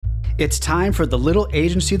It's time for the Little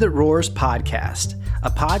Agency That Roars podcast, a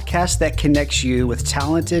podcast that connects you with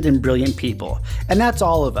talented and brilliant people. And that's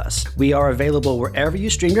all of us. We are available wherever you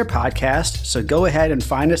stream your podcast, so go ahead and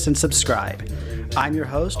find us and subscribe. I'm your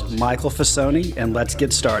host, Michael Fasoni, and let's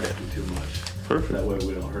get started. Perfect. That way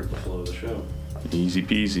we don't hurt the flow of the show. Easy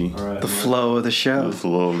peasy. All right. The flow of the show. The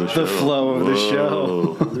flow of the show. The flow of the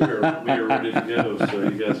show. We are ready to go, so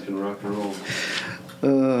you guys can rock and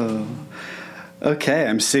roll. Okay,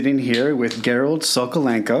 I'm sitting here with Garold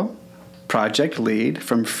Sokolenko, project lead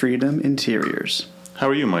from Freedom Interiors. How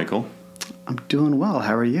are you, Michael? I'm doing well.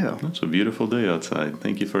 How are you? It's a beautiful day outside.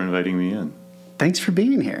 Thank you for inviting me in. Thanks for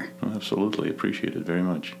being here. Oh, absolutely. Appreciate it very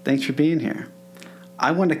much. Thanks for being here. I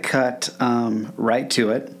want to cut right to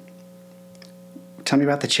it. Tell me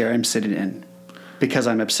about the chair I'm sitting in, because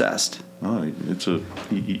I'm obsessed. Oh,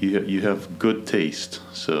 you have good taste.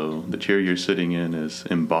 So the chair you're sitting in is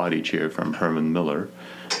Embody chair from Herman Miller.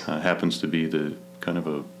 Happens to be the kind of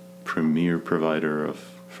a premier provider of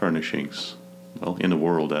furnishings, well, in the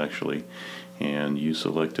world actually. And you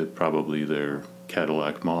selected probably their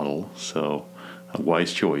Cadillac model, so a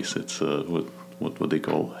wise choice. It's what they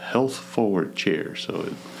call health-forward chair. So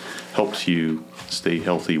it helps you stay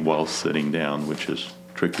healthy while sitting down, which is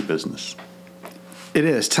tricky business. It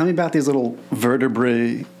is. Tell me about these little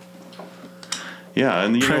vertebrae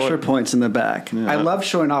and pressure points in the back. Yeah. I love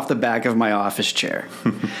showing off the back of my office chair.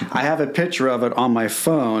 I have a picture of it on my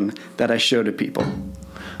phone that I show to people.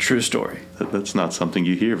 True story. That's not something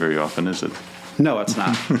you hear very often, is it? No, it's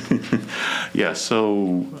not. Yeah,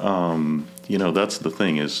 so, that's the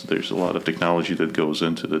thing is there's a lot of technology that goes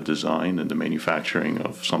into the design and the manufacturing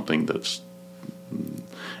of something that's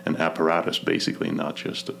an apparatus, basically, not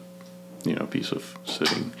just a piece of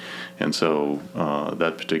sitting. And so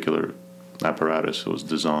that particular apparatus was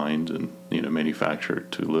designed and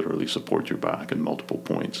manufactured to literally support your back at multiple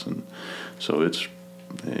points. And so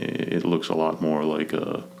it looks a lot more like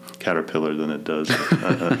a caterpillar than it does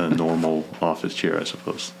a normal office chair, I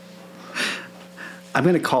suppose. I'm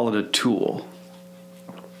going to call it a tool.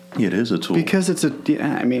 It is a tool. Because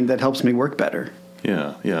that helps me work better.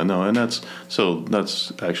 And that's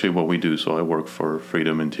actually what we do. So I work for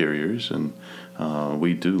Freedom Interiors, and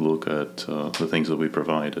we do look at the things that we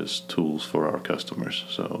provide as tools for our customers.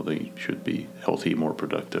 So they should be healthy, more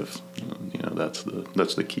productive. That's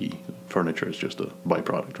the key. Furniture is just a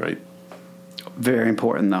byproduct, right? Very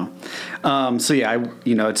important, though.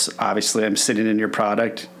 It's obviously I'm sitting in your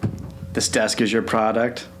product. This desk is your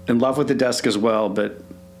product. In love with the desk as well, but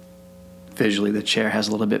visually the chair has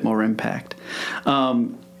a little bit more impact.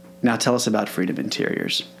 Now tell us about Freedom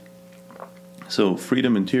Interiors. So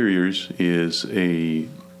Freedom Interiors is a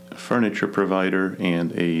furniture provider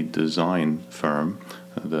and a design firm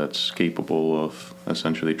that's capable of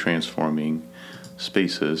essentially transforming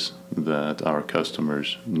spaces that our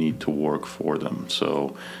customers need to work for them.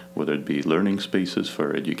 So whether it be learning spaces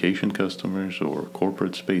for education customers or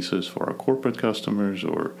corporate spaces for our corporate customers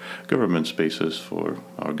or government spaces for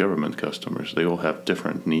our government customers, they all have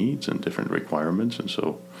different needs and different requirements. And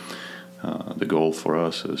so the goal for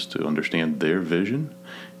us is to understand their vision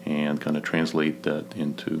and kind of translate that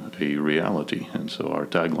into a reality. And so our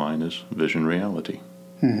tagline is Vision Reality.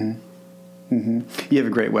 Mm-hmm. Mm-hmm. You have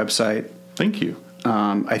a great website. Thank you.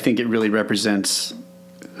 I think it really represents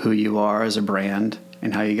who you are as a brand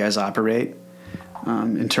and how you guys operate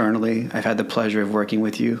internally. I've had the pleasure of working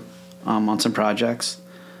with you on some projects.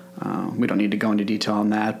 We don't need to go into detail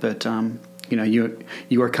on that, but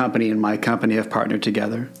your company and my company have partnered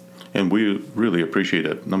together. And we really appreciate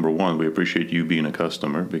it. Number one, we appreciate you being a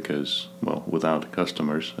customer because, without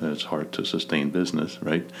customers, it's hard to sustain business,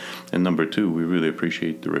 right? And number two, we really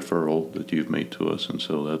appreciate the referral that you've made to us. And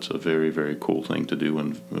so that's a very, very cool thing to do.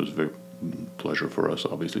 And it was a very pleasure for us,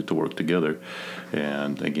 obviously, to work together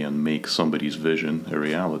and, again, make somebody's vision a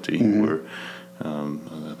reality. Mm-hmm. Where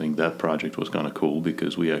I think that project was kind of cool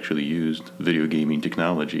because we actually used video gaming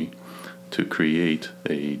technology to create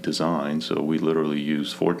a design. So we literally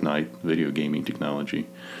use Fortnite video gaming technology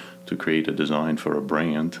to create a design for a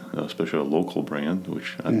brand, especially a local brand,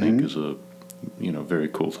 which I think is a very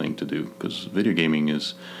cool thing to do because video gaming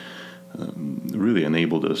is really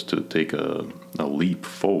enabled us to take a leap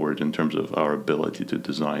forward in terms of our ability to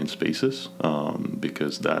design spaces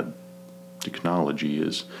because that technology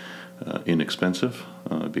is inexpensive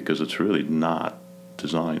because it's really not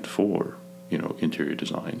designed for interior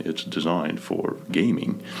design. It's designed for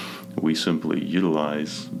gaming. We simply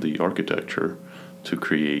utilize the architecture to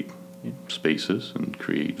create spaces and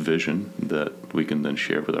create vision that we can then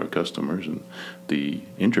share with our customers. And the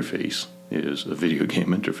interface is a video game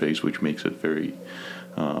interface, which makes it very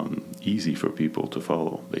easy for people to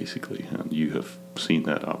follow, basically. And you have seen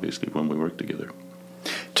that, obviously, when we work together.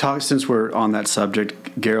 Since we're on that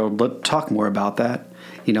subject, Garold, let's talk more about that.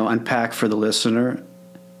 Unpack for the listener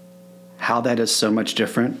how that is so much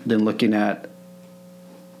different than looking at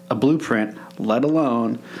a blueprint, let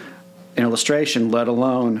alone an illustration, let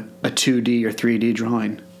alone a 2D or 3D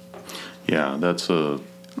drawing. Yeah, that's a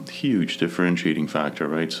huge differentiating factor,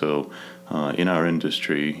 right? So in our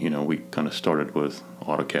industry, we kind of started with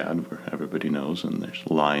AutoCAD, where everybody knows, and there's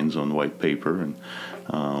lines on white paper. And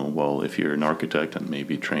well, if you're an architect and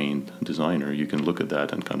maybe trained designer, you can look at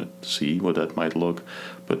that and kind of see what that might look.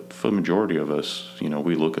 But for the majority of us,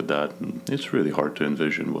 we look at that, and it's really hard to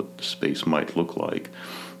envision what the space might look like.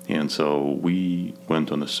 And so we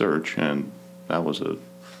went on a search, and that was a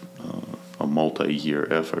multi-year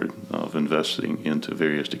effort of investing into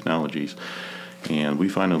various technologies. And we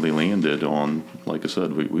finally landed on, like I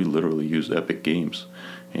said, we literally used Epic Games,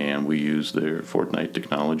 and we used their Fortnite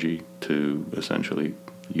technology to essentially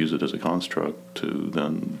use it as a construct to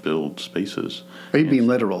then build spaces. Are you being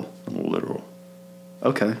literal? Literal.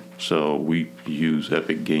 Okay. So we use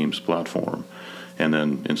Epic Games platform, and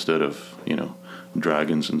then instead of,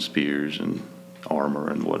 dragons and spears and armor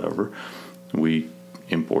and whatever, we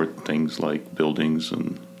import things like buildings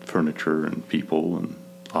and furniture and people and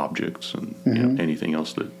objects and anything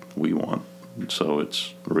else that we want. So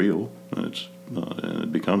it's real, and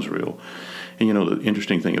it becomes real. And the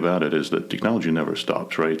interesting thing about it is that technology never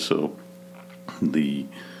stops, right? So the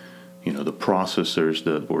processors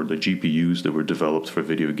or the GPUs that were developed for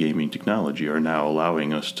video gaming technology are now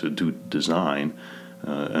allowing us to do design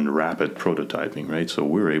and rapid prototyping, right? So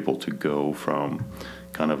we're able to go from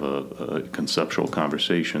kind of a conceptual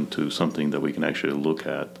conversation to something that we can actually look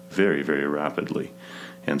at very, very rapidly.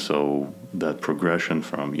 And so that progression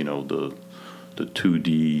from, the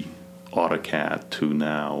 2D AutoCAD to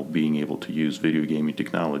now being able to use video gaming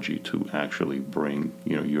technology to actually bring,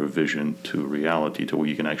 your vision to reality, to where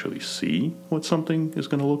you can actually see what something is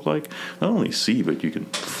going to look like. Not only see, but you can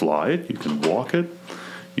fly it, you can walk it,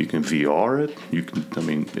 you can VR it,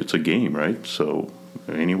 it's a game, right? So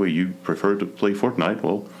any way you prefer to play Fortnite,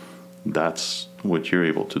 well, that's what you're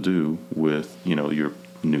able to do with, your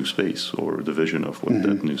new space or the vision of what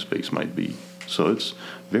that new space might be. So it's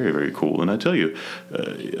very, very cool. And I tell you,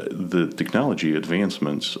 the technology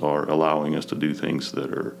advancements are allowing us to do things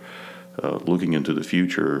that are looking into the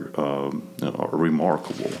future are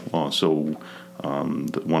remarkable.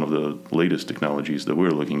 One of the latest technologies that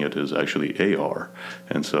we're looking at is actually AR,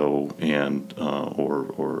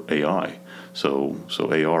 or AI. So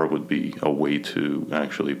AR would be a way to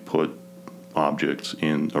actually put objects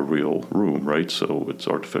in a real room, right? So it's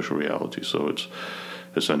artificial reality. So it's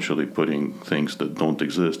essentially putting things that don't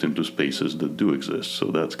exist into spaces that do exist. So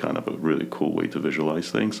that's kind of a really cool way to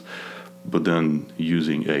visualize things. But then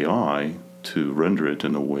using AI to render it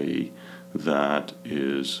in a way that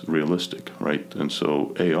is realistic, right? And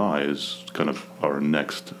so AI is kind of our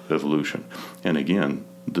next evolution. And again,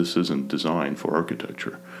 this isn't designed for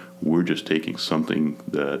architecture. We're just taking something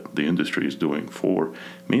that the industry is doing for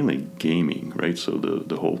mainly gaming, right? So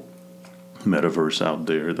the whole metaverse out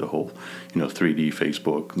there, the whole 3D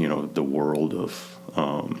Facebook, the world of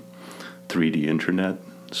 3D internet.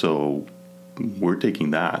 So we're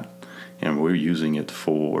taking that and we're using it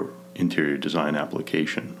for interior design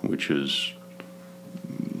application, which is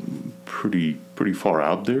pretty far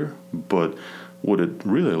out there. But what it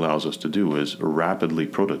really allows us to do is rapidly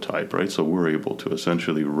prototype, right? So we're able to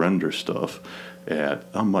essentially render stuff at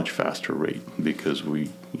a much faster rate because we're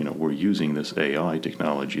using this AI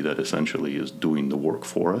technology that essentially is doing the work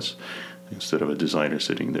for us instead of a designer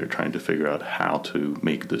sitting there trying to figure out how to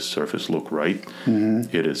make this surface look right.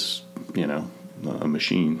 It is, a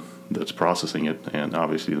machine that's processing it, and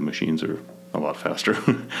obviously the machines are a lot faster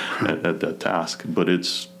at that task. But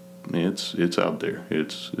it's out there.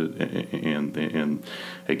 And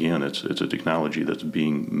again, it's a technology that's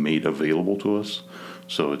being made available to us.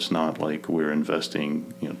 So it's not like we're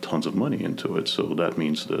investing tons of money into it. So that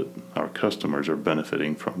means that our customers are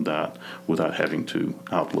benefiting from that without having to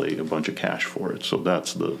outlay a bunch of cash for it. So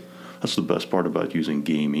that's the best part about using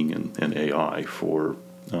gaming and AI for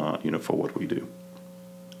what we do.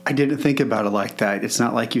 I didn't think about it like that. It's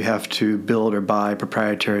not like you have to build or buy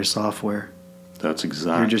proprietary software. That's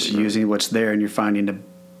exactly. You're just using what's there, and you're finding a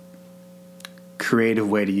creative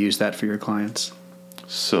way to use that for your clients.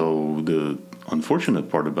 So the unfortunate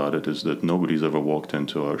part about it is that nobody's ever walked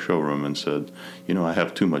into our showroom and said, I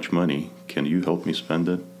have too much money. Can you help me spend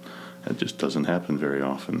it? That just doesn't happen very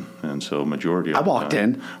often. And so majority of I walked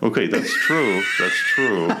in. Okay, that's true. That's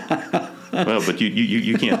true. Well, but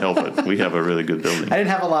you can't help it. We have a really good building. I didn't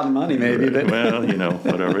have a lot of money, maybe. But. Well,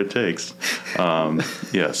 whatever it takes.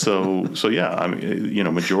 Yeah. So yeah. I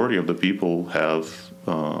mean, majority of the people have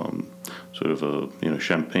sort of a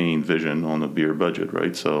champagne vision on a beer budget,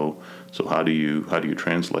 right? So how do you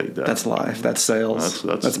translate that? That's life. That's sales.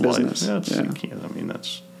 That's business. Yeah, I mean,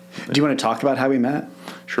 that's. Do you want to talk about how we met?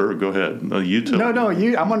 Sure, go ahead. No, you tell. No,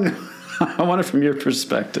 you. I want it from your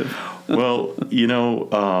perspective. Well,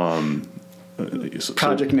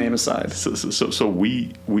 project name aside. So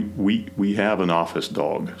we have an office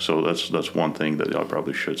dog. So that's one thing that I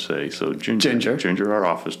probably should say. So Ginger, our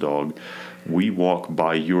office dog, we walk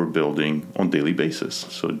by your building on a daily basis.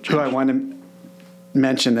 So Ginger, who I want to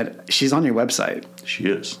mention that she's on your website. She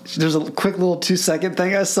is. There's a quick little 2-second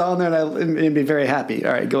thing I saw in there, and I'd be very happy.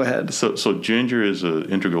 All right, go ahead. So Ginger is an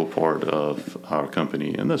integral part of our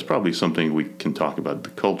company, and that's probably something we can talk about. The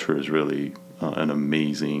culture is really an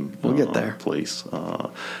amazing we'll get there. Place.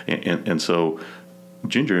 And so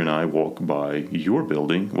Ginger and I walk by your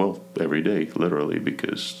building, well, every day, literally,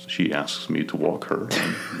 because she asks me to walk her on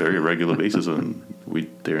a very regular basis, and we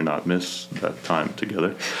dare not miss that time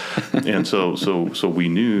together. And so we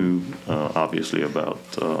knew, obviously, about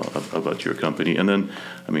your company. And then,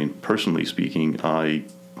 I mean, personally speaking, I'm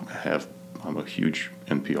a huge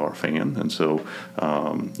NPR fan, and so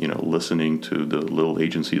listening to the little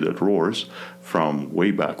agency that roars from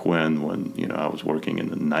way back when I was working in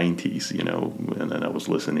the 90s, and then I was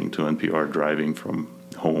listening to NPR driving from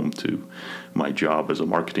home to my job as a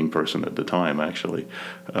marketing person at the time. Actually,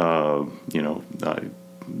 I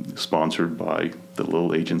sponsored by the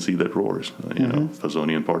little agency that roars,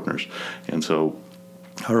 Fazzoni and Partners, and so.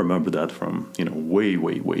 I remember that from way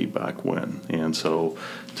back when, and so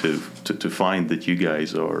to find that you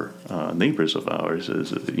guys are neighbors of ours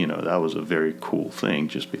is that was a very cool thing,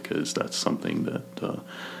 just because that's something that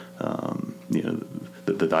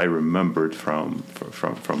that I remembered from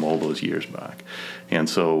all those years back, and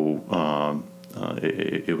so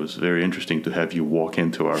it was very interesting to have you walk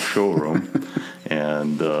into our showroom,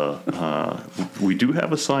 and we do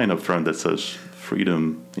have a sign up front that says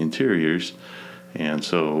Freedom Interiors. And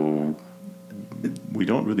so we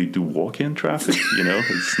don't really do walk-in traffic,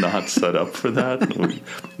 it's not set up for that.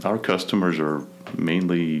 Our customers are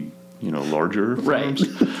mainly, larger firms.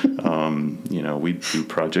 Right. We do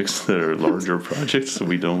projects that are larger projects, so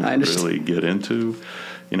we don't really get into,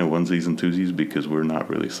 onesies and twosies, because we're not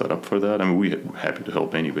really set up for that. I mean, we're happy to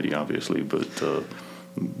help anybody, obviously, but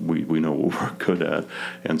we know what we're good at,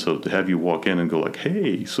 and so to have you walk in and go like,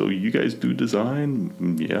 "Hey, so you guys do design?"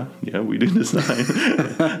 Yeah, we do design.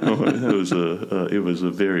 It was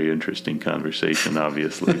a very interesting conversation,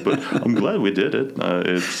 obviously, but I'm glad we did it.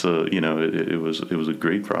 It was a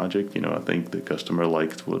great project. I think the customer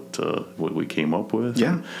liked what we came up with.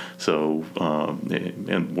 Yeah. And so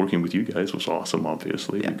and working with you guys was awesome,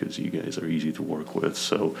 obviously, because you guys are easy to work with.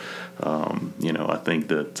 So I think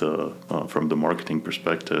that from the marketing perspective,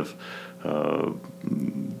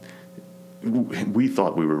 we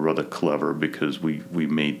thought we were rather clever, because we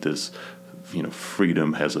made this,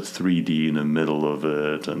 Freedom has a 3D in the middle of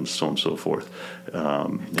it, and so on and so forth.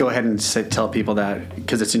 Go ahead and tell people that,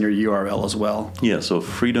 because it's in your URL as well. Yeah, so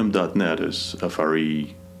freedom.net is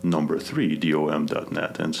FRE number 3,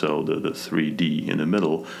 DOM.net, and so the 3D in the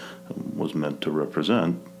middle was meant to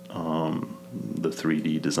represent the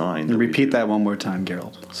 3D design. And repeat that one more time,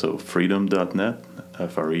 Garold. So freedom.net,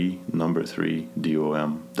 FRE number 3,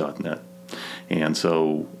 DOM.net. And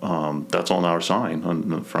so that's on our sign on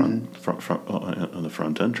the front, on the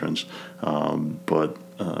front entrance. But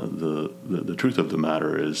the truth of the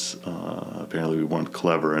matter is, apparently we weren't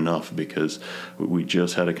clever enough, because we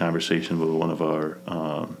just had a conversation with one of our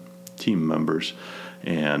team members,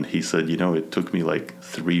 and he said, it took me like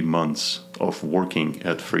 3 months of working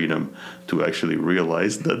at Freedom to actually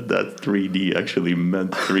realize that 3D actually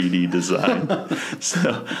meant 3D design.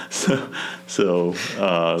 So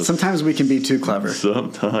sometimes we can be too clever.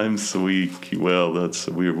 Sometimes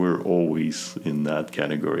we're always in that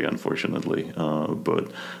category, unfortunately.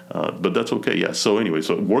 But that's okay. Yeah. So anyway,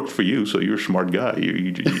 so it worked for you. So you're a smart guy.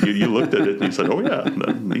 You looked at it and you said, "Oh yeah,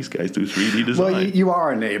 these guys do 3D design." Well, you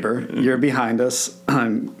are a neighbor. You're behind us.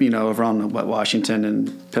 Over on Washington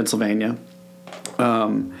and Pennsylvania.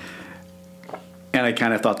 And I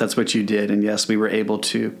kind of thought that's what you did. And yes, we were able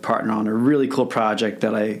to partner on a really cool project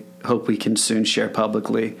that I hope we can soon share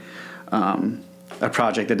publicly. A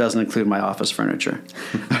project that doesn't include my office furniture.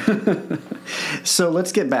 So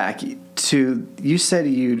let's get back to, you said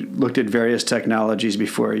you looked at various technologies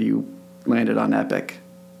before you landed on Epic.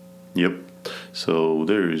 Yep. So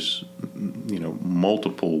there's,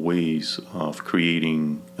 multiple ways of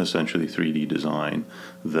creating essentially 3D design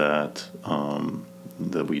that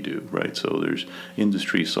that we do, right? So there's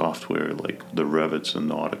industry software like the Revits and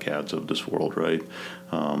AutoCADs of this world, right?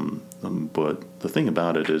 But the thing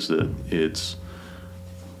about it is that it's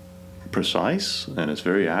precise and it's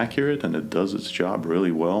very accurate and it does its job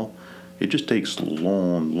really well. It just takes a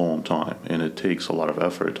long time, and it takes a lot of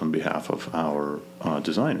effort on behalf of our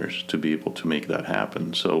designers to be able to make that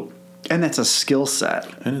happen. So, and that's a skill set.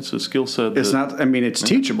 And it's a skill set. It's not. I mean, it's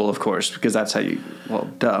teachable, of course, because that's how you.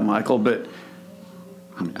 Well, duh, Michael. But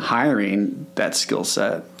hiring that skill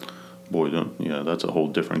set. Boy, that's a whole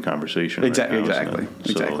different conversation. Exactly. Right now, Exactly.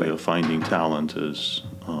 So, Exactly. Finding talent is,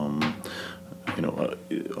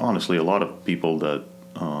 honestly, a lot of people that.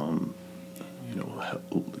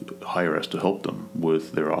 Hire us to help them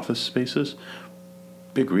with their office spaces.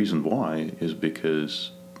 Big reason why is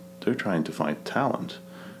because they're trying to find talent,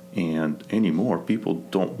 and anymore people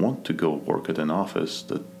don't want to go work at an office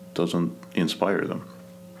that doesn't inspire them.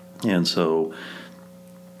 And so,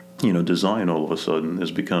 design all of a sudden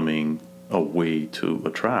is becoming a way to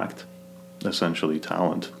attract essentially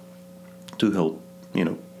talent to help,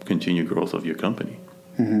 continue growth of your company.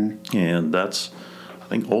 Mm-hmm. And that's, I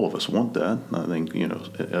think all of us want that. I think,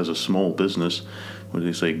 as a small business, what do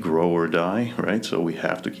they say, grow or die, right? So we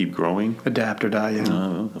have to keep growing. Adapt or die,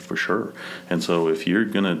 yeah. For sure. And so if you're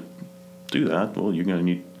going to do that, well, you're going to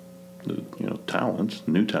need, talent,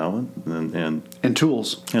 new talent, and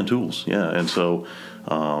tools. And tools, yeah. And so,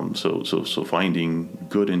 so finding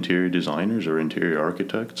good interior designers or interior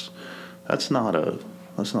architects, that's not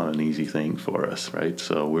an easy thing for us, right?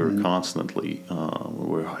 So we're constantly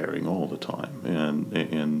we're hiring all the time,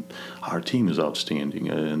 and our team is outstanding,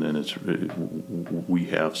 and we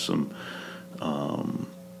have some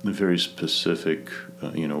very specific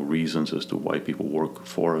reasons as to why people work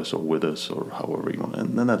for us or with us or however you want,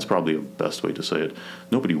 and that's probably the best way to say it.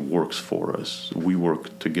 Nobody works for us; we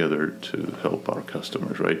work together to help our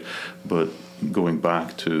customers, right? But going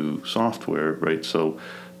back to software, right? So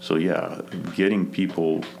yeah, getting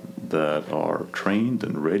people that are trained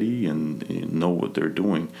and ready and know what they're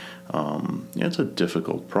doing, it's a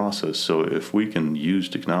difficult process. So if we can use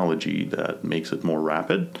technology that makes it more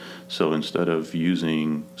rapid, so instead of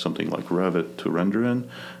using something like Revit to render in,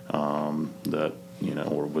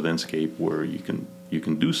 or with Inkscape where you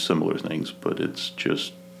can do similar things, but it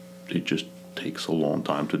just takes a long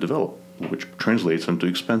time to develop, which translates into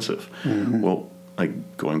expensive. Mm-hmm. Well,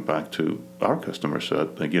 like going back to our customer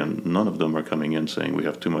set, again, none of them are coming in saying we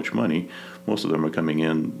have too much money. Most of them are coming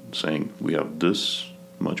in saying we have this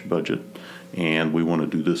much budget and we want to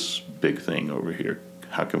do this big thing over here.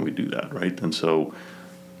 How can we do that, right? And so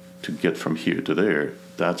to get from here to there,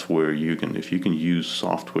 that's where if you can use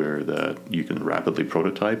software that you can rapidly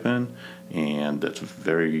prototype in and that's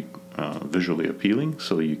very visually appealing,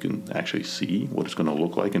 so you can actually see what it's going to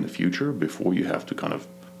look like in the future before you have to kind of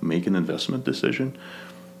make an investment decision,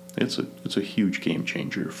 it's a huge game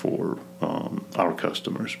changer for our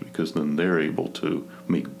customers, because then they're able to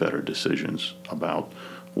make better decisions about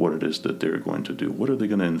what it is that they're going to do. What are they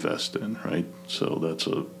going to invest in, right? So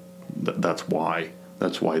that's why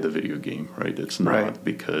the video game, right? It's not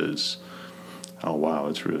because, oh wow,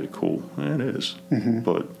 it's really cool. It is. Mm-hmm.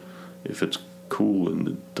 But if it's cool and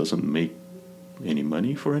it doesn't make any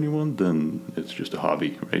money for anyone, then it's just a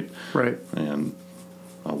hobby, right? Right. And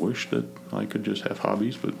I wish that I could just have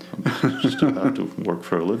hobbies, but I still have to work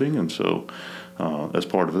for a living, and so as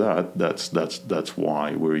part of that's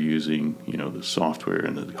why we're using the software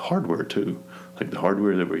and the hardware too. Like the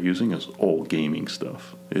hardware that we're using is all gaming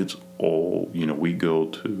stuff. It's all we go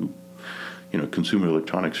to Consumer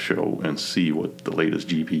Electronics Show and see what the latest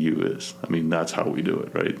GPU is. I mean, that's how we do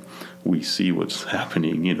it, right? We see what's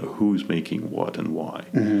happening, who's making what and why.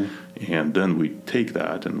 Mm-hmm. And then we take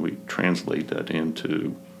that and we translate that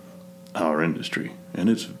into our industry. And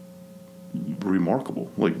it's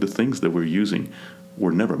remarkable. Like the things that we're using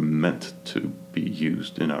were never meant to be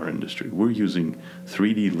used in our industry. We're using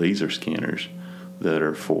 3D laser scanners that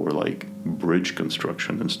are for like bridge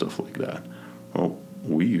construction and stuff like that. Well,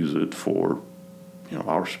 we use it for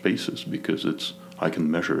our spaces because I can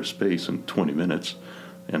measure a space in 20 minutes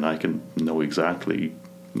and I can know exactly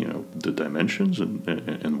the dimensions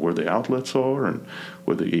and where the outlets are and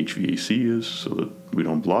where the HVAC is, so that we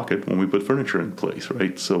don't block it when we put furniture in place,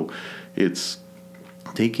 right? So it's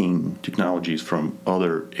taking technologies from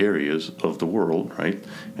other areas of the world, right,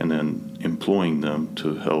 and then employing them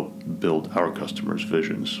to help build our customers'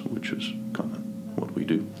 visions, which is kind of what we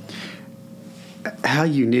do. How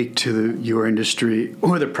unique to your industry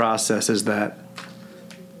or the process is that?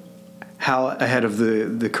 How ahead of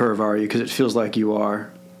the curve are you? Because it feels like you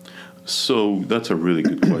are. So that's a really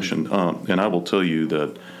good question. And I will tell you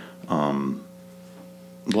that,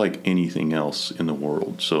 like anything else in the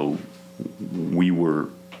world, so we were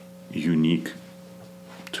unique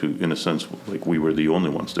to, in a sense, like we were the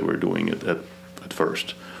only ones that were doing it at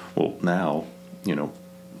first. Well, now,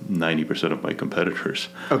 90% of my competitors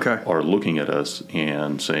are looking at us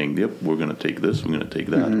and saying, yep, we're going to take this, we're going to take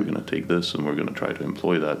that, we're going to take this, and we're going to try to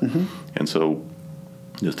employ that. And so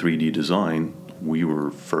the 3D design, we were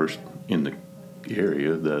first in the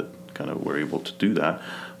area that kind of were able to do that.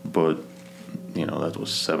 But, that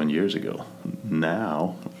was 7 years ago.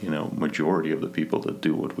 Now, majority of the people that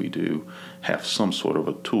do what we do have some sort of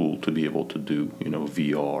a tool to be able to do,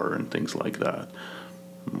 VR and things like that.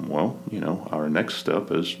 Well, our next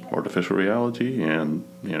step is artificial reality, and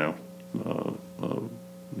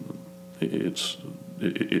it's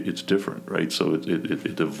different, right? So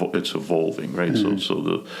it's evolving, right?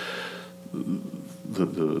 So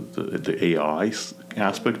the AI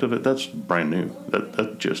aspect of it, that's brand new.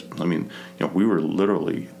 That just,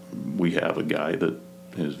 we have a guy that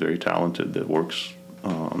is very talented that works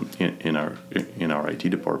in our IT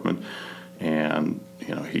department, and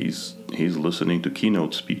he's listening to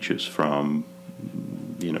keynote speeches from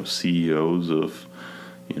CEOs of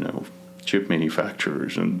chip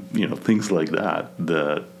manufacturers and things like that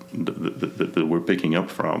we're picking up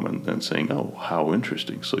from and saying, oh, how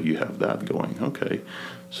interesting. So you have that going. Okay,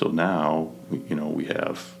 so now we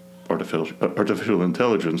have artificial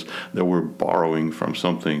intelligence that we're borrowing from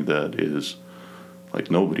something that is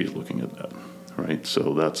like nobody's looking at that, right?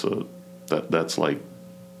 So that's like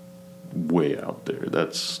way out there.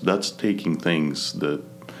 That's taking things that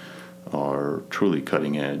are truly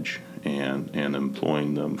cutting edge and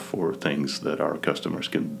employing them for things that our customers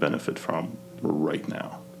can benefit from right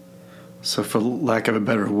now. So for lack of a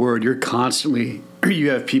better word, you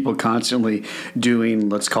have people constantly doing,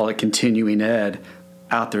 let's call it continuing ed,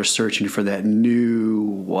 out there searching for that new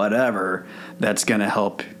whatever that's going to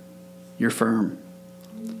help your firm.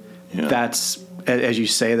 Yeah. That's, as you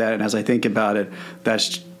say that, and as I think about it,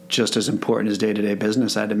 that's just as important as day-to-day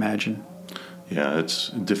business, I'd imagine. Yeah, it's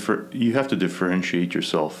different. You have to differentiate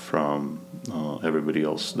yourself from everybody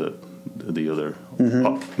else, the other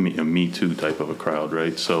me too type of a crowd,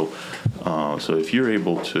 right? So if you're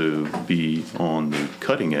able to be on the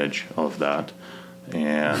cutting edge of that,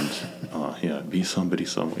 and be somebody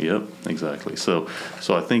somewhere. Yep, exactly. So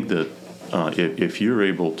I think that if you're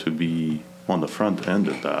able to be on the front end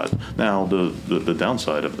of that, now the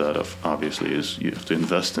downside of that obviously is you have to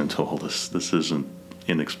invest into all this. This isn't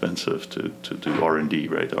inexpensive to do R&D,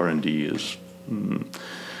 right? R&D is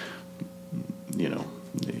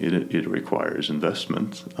it requires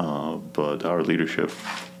investment, but our leadership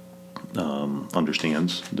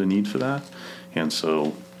understands the need for that, and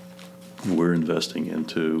so we're investing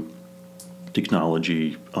into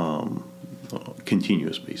technology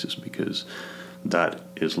continuous basis, because that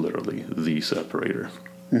is literally the separator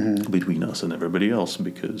between us and everybody else,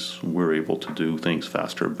 because we're able to do things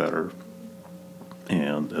faster, better,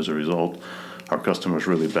 and as a result, our customers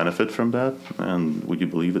really benefit from that, and would you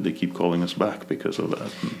believe it, they keep calling us back because of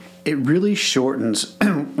that. It really shortens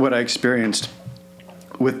what I experienced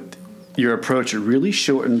with your approach. It really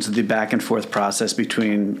shortens the back and forth process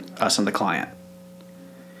between us and the client.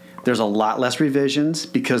 There's a lot less revisions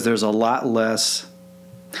because there's a lot less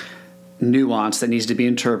nuance that needs to be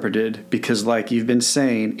interpreted, because like you've been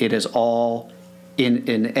saying, it is all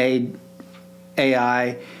in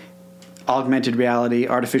AI, augmented reality,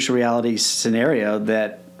 artificial reality scenario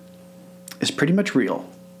that is pretty much real.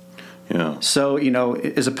 Yeah. So,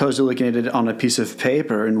 as opposed to looking at it on a piece of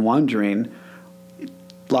paper and wondering,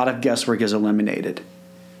 a lot of guesswork is eliminated.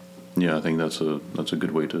 Yeah, I think that's a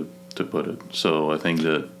good way to put it. So I think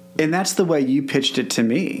that... And that's the way you pitched it to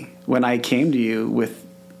me when I came to you with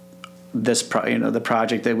this, the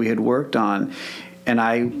project that we had worked on. And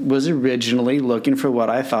I was originally looking for what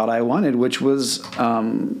I thought I wanted, which was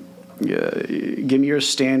give me your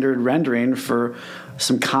standard rendering for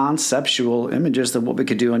some conceptual images of what we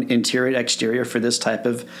could do on interior, exterior for this type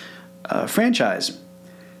of franchise.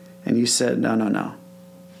 And you said, no.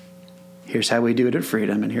 Here's how we do it at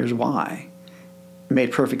Freedom, and here's why. It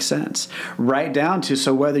made perfect sense. Right down to,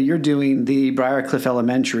 so whether you're doing the Briarcliff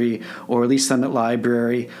Elementary or Lee Summit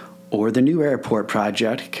Library or the new airport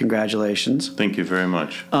project, congratulations. Thank you very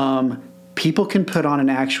much. People can put on an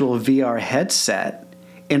actual VR headset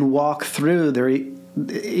and walk through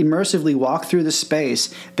immersively walk through the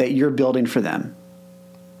space that you're building for them.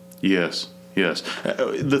 Yes.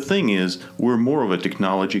 The thing is, we're more of a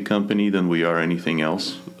technology company than we are anything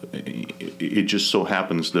else. it just so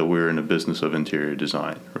happens that we're in a business of interior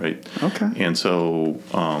design, right? Okay. And so,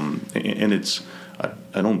 and it's,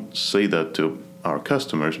 I don't say that to our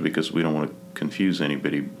customers because we don't want to confuse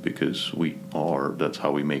anybody, because that's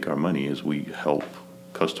how we make our money, is we help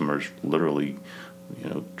customers literally,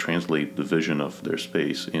 translate the vision of their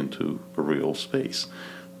space into a real space.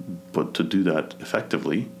 But to do that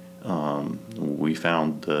effectively, we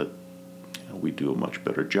found that we do a much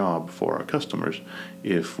better job for our customers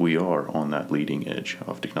if we are on that leading edge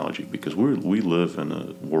of technology, because we live in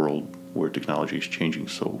a world where technology is changing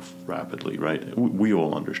so rapidly, right? We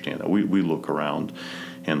all understand that. We look around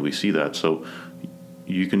and we see that. So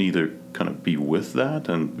you can either kind of be with that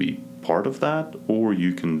and be part of that, or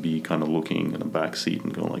you can be kind of looking in the back seat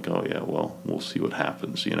and going like, oh yeah, well, we'll see what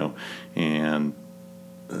happens, And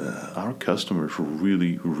our customers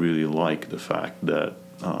really, really like the fact that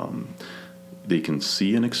they can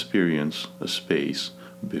see and experience a space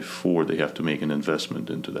before they have to make an investment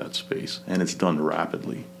into that space, and it's done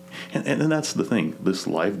rapidly. And that's the thing, this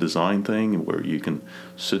live design thing where you can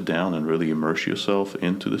sit down and really immerse yourself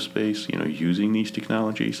into the space, using these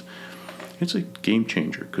technologies. It's a game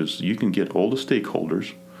changer, because you can get all the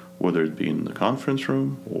stakeholders, whether it be in the conference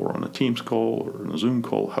room or on a Teams call or on a Zoom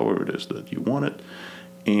call, however it is that you want it,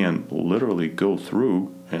 and literally go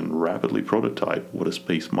through and rapidly prototype what a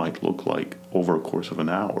space might look like over a course of an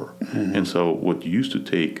hour. Mm-hmm. And so what used to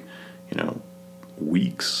take,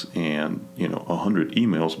 weeks and 100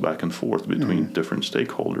 emails back and forth between different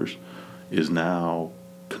stakeholders is now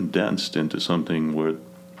condensed into something where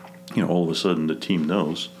all of a sudden the team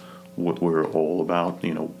knows what we're all about,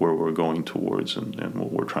 where we're going towards and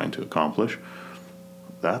what we're trying to accomplish.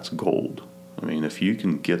 That's gold. I mean, if you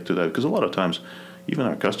can get to that, because a lot of times even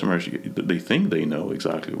our customers, they think they know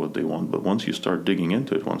exactly what they want, but once you start digging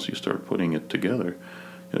into it, once you start putting it together,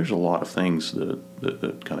 there's a lot of things that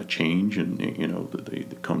kind of change, and that they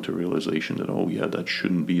come to realization that, oh yeah, that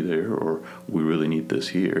shouldn't be there, or we really need this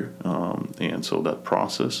here. And so that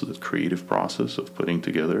process, that creative process of putting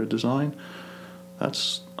together a design,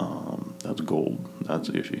 that's gold. That's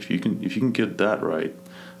if you can get that right,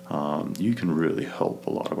 you can really help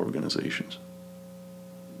a lot of organizations.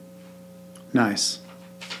 Nice.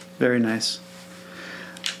 Very nice.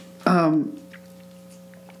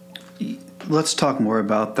 Let's talk more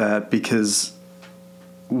about that, because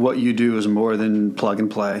what you do is more than plug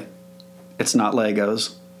and play. It's not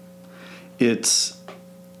Legos. Is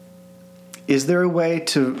there a way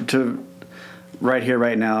to right here,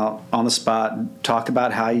 right now, on the spot, talk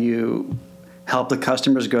about how you help the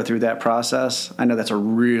customers go through that process? I know that's a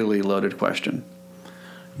really loaded question.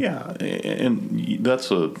 Yeah, and that's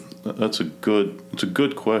a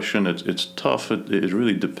good question. It's tough. It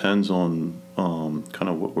really depends on kind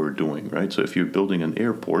of what we're doing, right? So if you're building an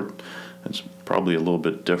airport, it's probably a little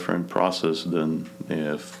bit different process than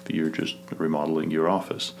if you're just remodeling your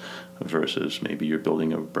office, versus maybe you're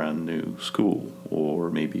building a brand new school, or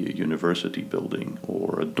maybe a university building,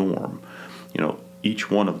 or a dorm.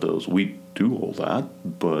 Each one of those, we do all that,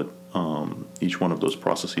 but each one of those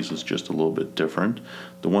processes is just a little bit different.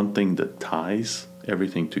 The one thing that ties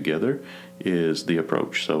everything together is the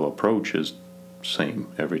approach. So approach is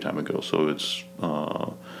same every time it goes. So it's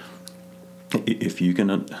if you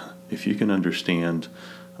can understand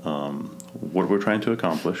what we're trying to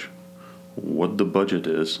accomplish, what the budget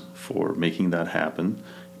is for making that happen,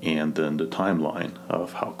 and then the timeline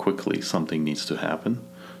of how quickly something needs to happen.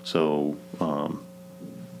 So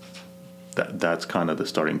that's kind of the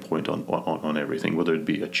starting point on everything, whether it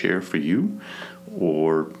be a chair for you,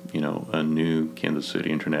 or a new Kansas City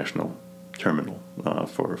International terminal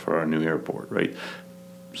for our new airport, right?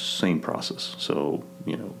 Same process. So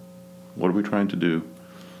what are we trying to do?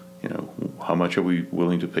 How much are we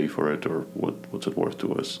willing to pay for it, or what's it worth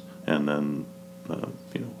to us? And then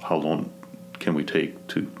how long can we take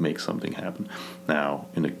to make something happen? Now,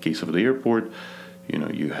 in the case of the airport,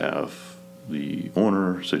 you have the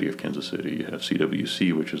owner, City of Kansas City. You have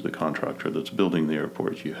CWC, which is the contractor that's building the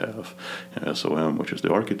airport. You have SOM, which is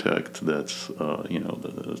the architect that's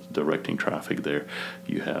the directing traffic there.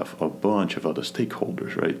 You have a bunch of other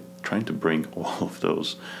stakeholders, right? Trying to bring all of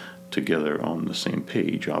those together on the same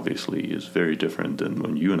page, obviously, is very different than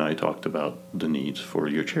when you and I talked about the needs for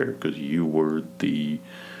your chair, because you were the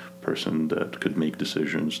person that could make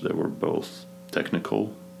decisions that were both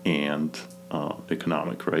technical and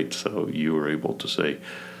economic, right? So you were able to say,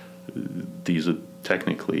 these are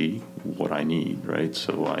technically what I need, right?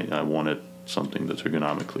 So I wanted something that's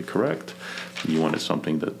ergonomically correct. You wanted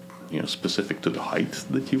something that, specific to the height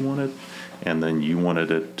that you wanted. And then you wanted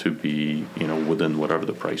it to be, within whatever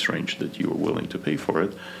the price range that you were willing to pay for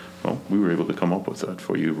it. well, we were able to come up with that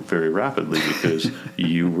for you very rapidly because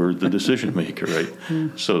you were the decision maker,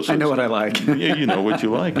 right? So I know what I like. Yeah, you know what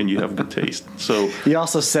you like, and you have good taste. So you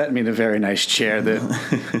also set me in a very nice chair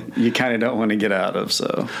that you kind of don't want to get out of.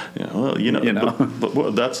 So yeah, well, you know. But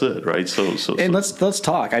well, that's it, right? And let's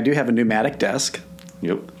talk. I do have a pneumatic desk.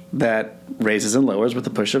 Yep. That raises and lowers with the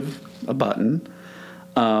push of a button.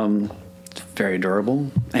 It's very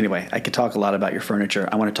durable. Anyway, I could talk a lot about your furniture.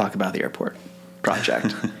 I want to talk about the airport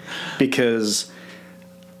project because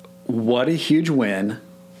what a huge win,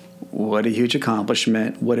 what a huge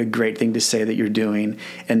accomplishment, what a great thing to say that you're doing.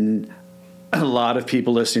 And a lot of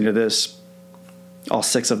people listening to this, all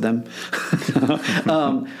 6 of them,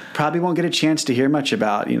 probably won't get a chance to hear much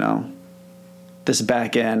about, this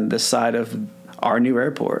back end, this side of our new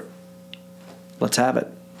airport. Let's have it.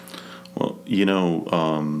 Well,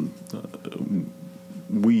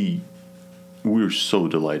 we're so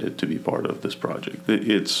delighted to be part of this project.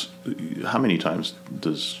 It's how many times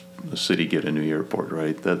does a city get a new airport,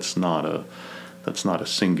 right? That's not a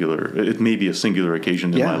singular. It may be a singular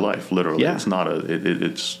occasion in my life, literally. Yeah. It's not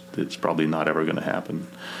it's probably not ever going to happen,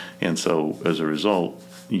 and so as a result,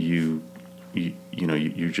 you're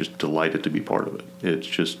just delighted to be part of it. It's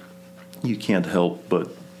just you can't help but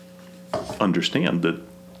understand that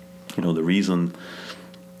the reason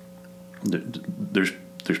there's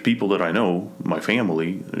people that I know, my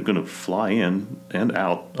family, are going to fly in and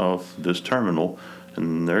out of this terminal,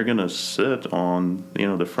 and they're going to sit on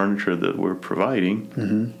the furniture that we're providing.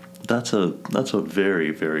 Mm-hmm. That's a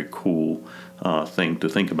very, very cool thing to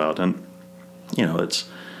think about. And it's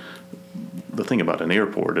the thing about an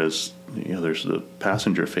airport is there's the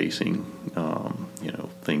passenger facing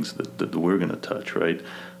things that we're going to touch, right?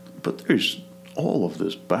 But there's all of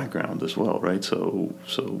this background as well, right? So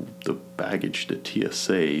the baggage, the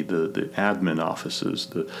TSA, the admin offices,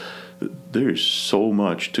 there's so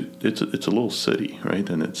much to. It's a little city, right?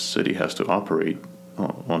 And its city has to operate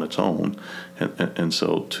on its own, and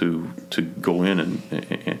so to go in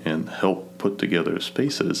and help put together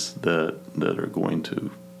spaces that are going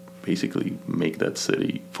to basically make that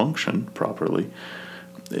city function properly.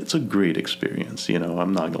 It's a great experience,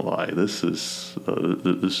 I'm not gonna lie. This is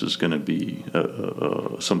going to be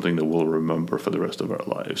something that we'll remember for the rest of our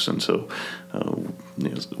lives. And so,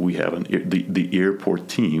 we have the airport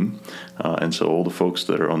team, and so all the folks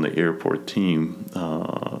that are on the airport team,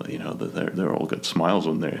 they're all got smiles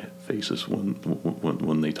on their faces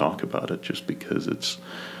when they talk about it, just because it's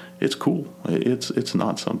cool. It's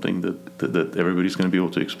not something that everybody's going to be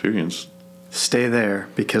able to experience. Stay there,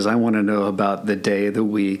 because I want to know about the day of the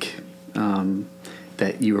week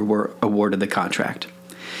that you were awarded the contract.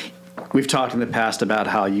 We've talked in the past about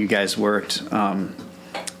how you guys worked,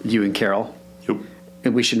 you and Carol. Yep.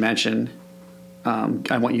 And we should mention,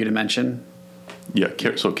 I want you to mention. Yeah,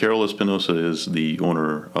 so Carol Espinosa is the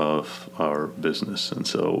owner of our business, and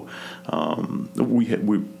so we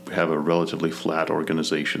have a relatively flat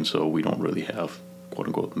organization, so we don't really have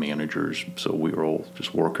quote-unquote managers, so we were all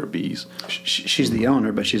just worker bees. She's the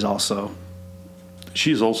owner, but she's also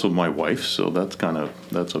my wife, so that's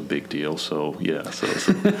a big deal. So yeah,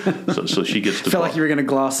 so she gets to. I felt like you were going to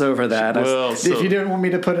gloss over that. Well, if you didn't want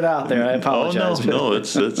me to put it out there, I apologize. Oh no, it's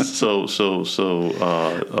so.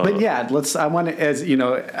 But yeah, I want to, as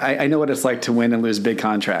I know what it's like to win and lose big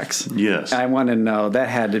contracts. Yes, I want to know that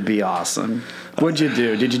had to be awesome. What'd you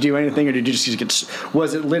do? Did you do anything, or did you just get?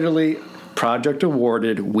 Was it literally project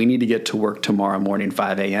awarded, we need to get to work tomorrow morning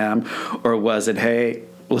 5 a.m., or was it, hey,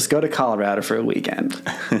 let's go to Colorado for a weekend,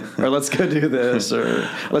 or let's go do this, or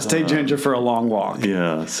let's take Ginger for a long walk?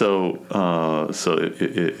 Yeah. So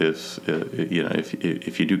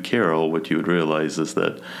if you do Carol, what you would realize is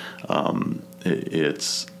that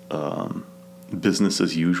it's business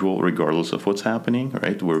as usual, regardless of what's happening.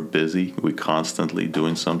 Right? We're busy. We're constantly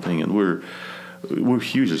doing something, and we're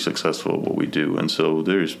hugely successful at what we do. And so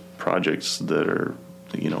there's projects that are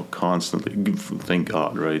constantly, thank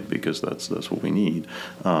God, right? Because that's what we need.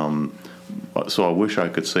 So I wish I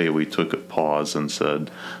could say we took a pause and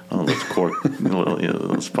said,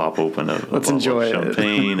 let's pop open a bottle of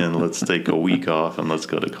champagne and let's take a week off and let's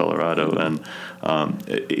go to Colorado. And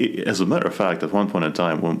as a matter of fact, at one point in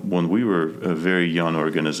time, when we were a very young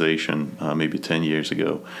organization, maybe 10 years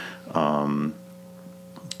ago,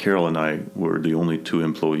 Carol and I were the only 2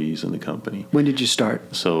 employees in the company. When did you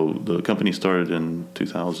start? So the company started in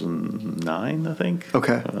 2009, I think.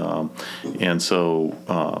 Okay. And so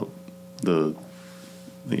the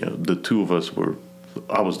 2 of us were.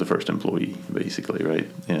 I was the first employee, basically, right,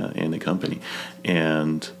 in the company,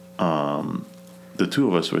 and the two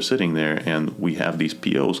of us were sitting there, and we have these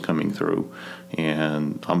POs coming through,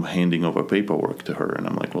 and I'm handing over paperwork to her, and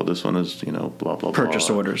I'm like, well, this one is, blah blah blah. Purchase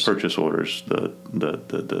orders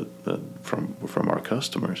from our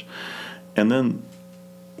customers, and then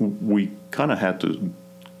we kind of had to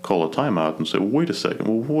call a timeout and say, well, wait a second,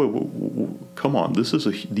 come on,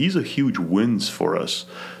 these are huge wins for us.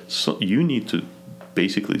 So you need to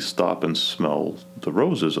basically stop and smell the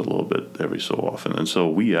roses a little bit every so often. And so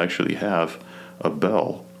we actually have a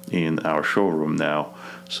bell in our showroom now.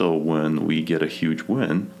 So when we get a huge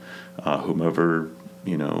win, whomever,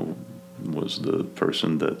 was the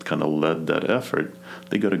person that kind of led that effort,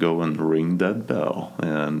 they got to go and ring that bell,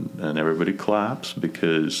 and everybody claps,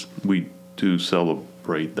 because we do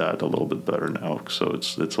celebrate that a little bit better now. So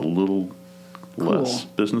it's a little less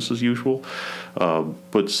business as usual,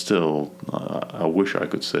 but still, I wish I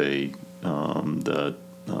could say that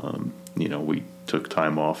we took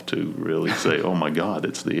time off to really say, oh my God,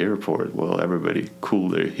 it's the airport. Well, everybody cool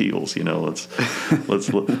their heels. Let's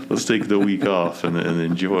take the week off and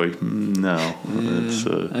enjoy. No, it's,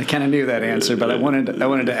 I kind of knew that answer, but I wanted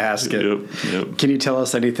to ask it. Yep. Can you tell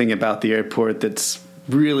us anything about the airport that's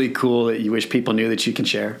really cool that you wish people knew that you can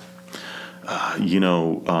share?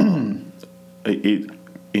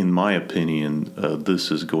 In my opinion,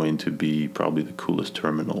 this is going to be probably the coolest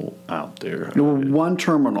terminal out there. One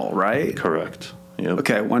terminal, right? Correct. Yep.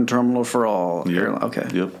 Okay, one terminal for all. Yep. Okay.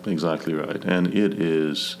 Yep, exactly right. And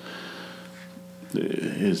it's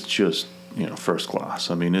just, first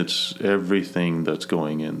class. I mean, it's everything that's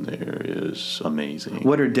going in there is amazing.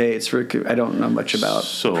 What are dates? I don't know much about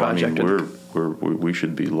the project. I mean, we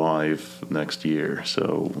should be live next year,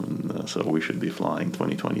 so we should be flying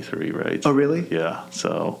 2023, right? Oh, really? Yeah.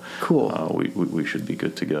 So cool. We should be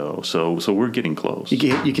good to go. So we're getting close. You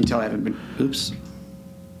can tell I haven't been. Oops.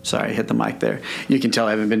 Sorry, I hit the mic there. You can tell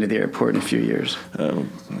I haven't been to the airport in a few years.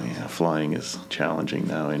 Flying is challenging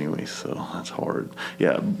now anyway, so that's hard.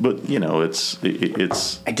 Yeah, but, it's...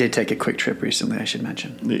 I did take a quick trip recently, I should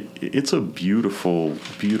mention. It's a beautiful,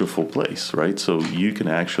 beautiful place, right? So you can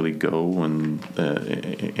actually go and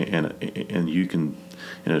you can...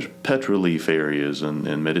 there's pet relief areas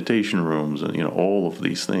and meditation rooms and, all of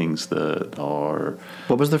these things that are...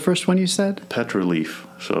 What was the first one you said? Pet relief.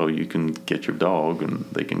 So you can get your dog and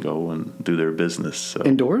they can go and do their business. So.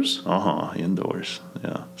 Indoors? Indoors.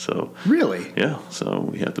 Yeah. So... Really? Yeah. So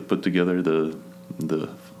we had to put together the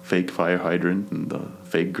fake fire hydrant and the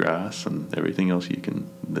fake grass and everything else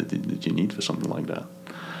that you need for something like that.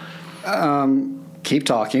 Keep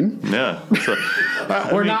talking. Yeah. So,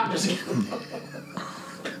 not just...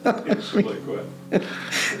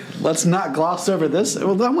 Let's not gloss over this.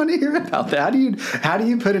 Well, I want to hear about that. How do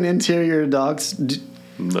you put an interior dog's?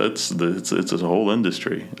 It's a whole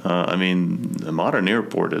industry. The modern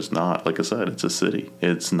airport is not, like I said, it's a city.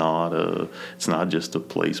 It's not just a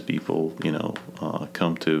place people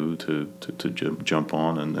come to jump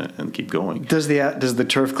on and keep going. Does the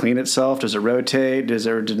turf clean itself? Does it rotate? Is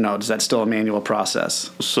that still a manual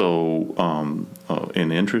process? So, in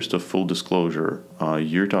the interest of full disclosure,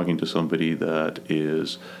 you're talking to somebody that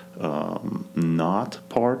is not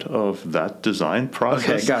part of that design process.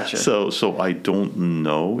 Okay, gotcha. So I don't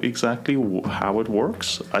know exactly how it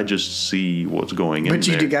works. I just see what's going in there.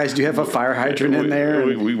 But you guys do have a fire hydrant in there?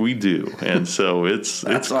 We do. And so it's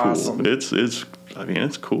cool. Awesome.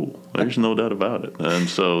 It's cool. There's no doubt about it. And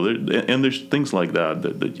so there's things like that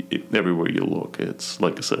everywhere you look. It's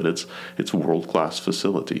like I said, it's a world-class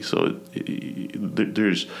facility. So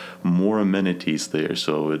there's more amenities there.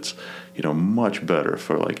 So it's much better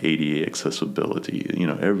for like ADA accessibility.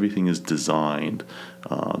 Everything is designed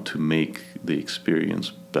to make the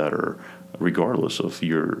experience better, regardless of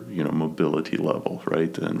your mobility level,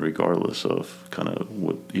 right? And regardless of kind of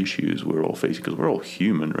what issues we're all facing, because we're all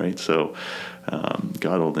human, right? So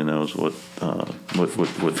God only knows what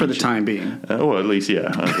for the time being. At least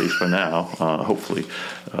for now. Hopefully,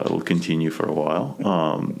 it'll continue for a while.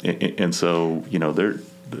 And so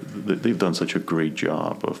they've done such a great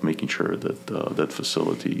job of making sure that that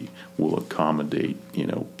facility will accommodate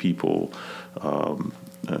people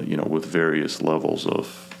with various levels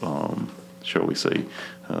of shall we say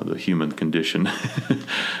the human condition,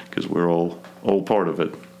 because we're all part of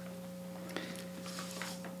it.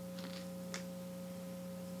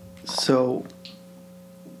 So,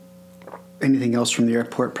 anything else from the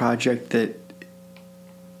airport project that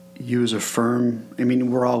you as a firm,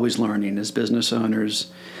 we're always learning as business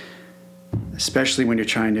owners, especially when you're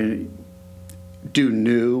trying to do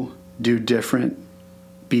new, do different,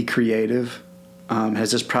 be creative.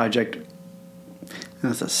 Has this project,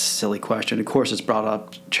 that's a silly question. Of course, it's brought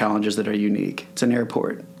up challenges that are unique. It's an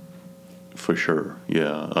airport. For sure,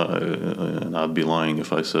 yeah. And I'd be lying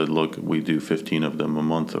if I said, look, we do 15 of them a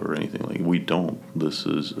month or anything. Like, we don't. This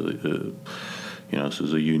is, this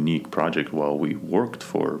is a unique project. While we worked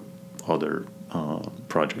for other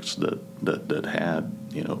projects that had,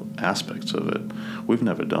 aspects of it, we've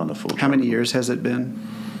never done a full. How many years has it been?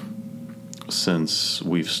 Since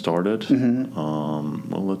we've started? Mm-hmm.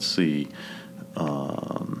 Well, let's see.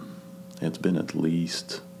 It's been at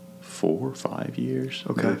least 4 or 5 years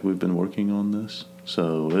that we've been working on this.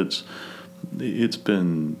 So it's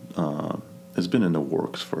been in the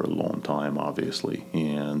works for a long time, obviously,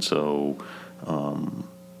 and so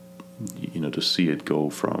to see it go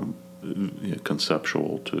from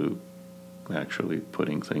conceptual to actually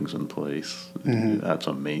putting things in place, that's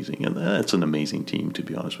amazing, and that's an amazing team, to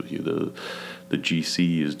be honest with you. The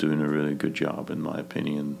GC is doing a really good job, in my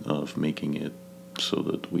opinion, of making it so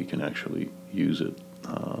that we can actually use it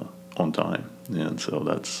on time, and so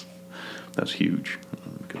that's huge,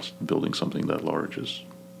 because building something that large is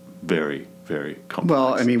very, very complex.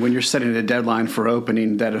 Well, I mean, when you're setting a deadline for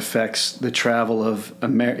opening, that affects the travel of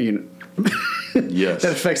Yes.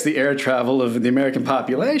 That affects the air travel of the American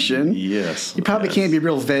population. Yes. You probably can't be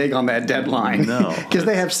real vague on that deadline. No. Because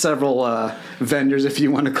they have several vendors, if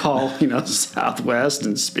you want to call, Southwest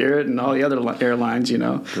and Spirit and all the other airlines,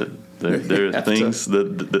 There are things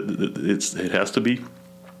that it has to be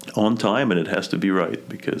on time, and it has to be right,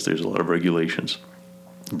 because there's a lot of regulations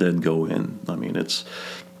that go in. I mean, it's,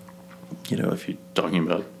 if you're talking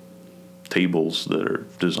about tables that are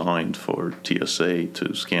designed for TSA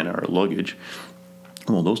to scan our luggage,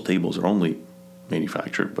 well, those tables are only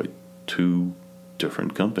manufactured by 2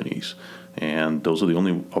 different companies, and those are the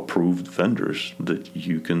only approved vendors that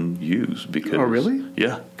you can use. Because, oh, really?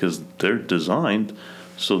 Yeah, because they're designed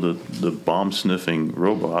so that the bomb-sniffing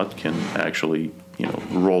robot can actually,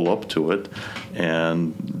 roll up to it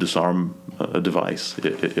and disarm a device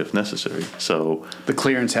if necessary. So the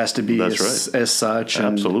clearance has to be as such.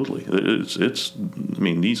 Absolutely.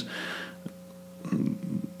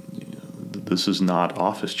 This is not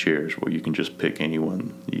office chairs where you can just pick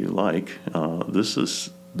anyone you like.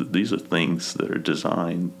 These are things that are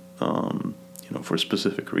designed, for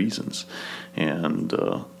specific reasons. And,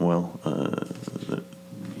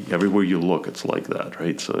 everywhere you look, it's like that,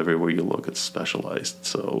 right? So everywhere you look, it's specialized.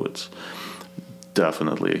 So it's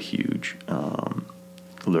definitely a huge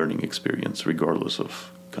learning experience, regardless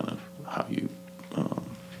of kind of how you,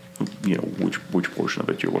 which portion of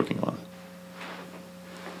it you're working on.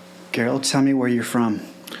 Garold, tell me where you're from.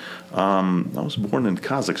 I was born in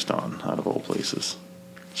Kazakhstan, out of all places.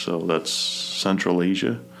 So that's Central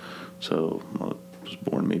Asia. So I was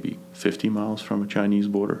born maybe 50 miles from a Chinese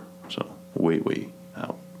border. So way, way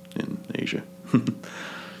out in Asia.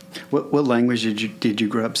 What language did you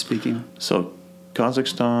grow up speaking? So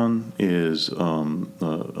Kazakhstan is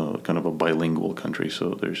kind of a bilingual country. So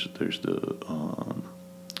there's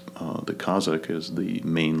the Kazakh is the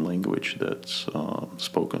main language that's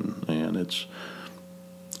spoken, and it's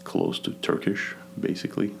close to Turkish,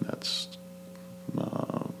 basically. That's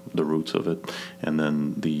the roots of it. And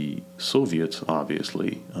then the Soviets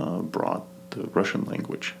obviously brought the Russian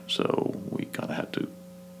language, so we kind of had to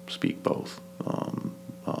speak both.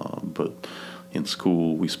 But in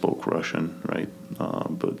school we spoke Russian, right?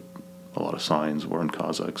 But a lot of signs were in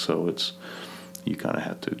Kazakh, so you kind of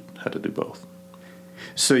had to do both.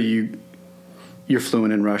 So you're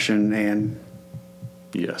fluent in Russian and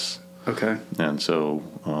yes. Okay. And so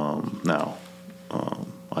now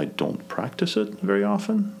I don't practice it very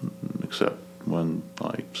often, except when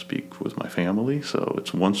I speak with my family. So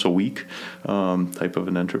it's once a week type of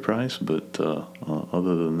an enterprise. But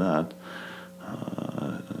other than that,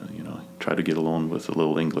 try to get along with the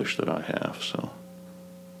little English that I have. So.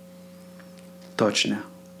 Точно.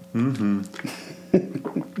 Mm-hmm.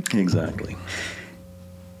 Exactly.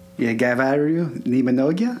 Я говорю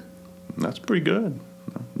немного. That's pretty good.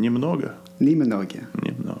 Немного. Немного.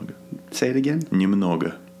 Немного. Say it again.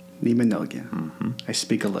 Немного. Немного. Mm-hmm. I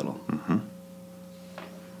speak a little. Mm-hmm.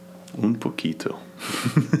 Un poquito.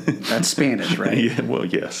 That's Spanish, right? Yeah, well,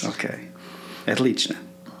 yes. Okay. Отлично.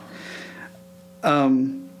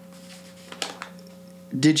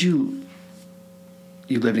 Did you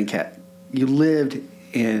lived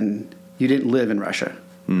in you didn't live in Russia?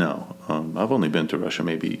 No. I've only been to Russia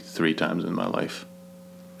maybe 3 times in my life.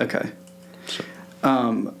 Okay. So.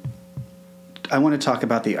 I want to talk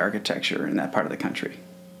about the architecture in that part of the country.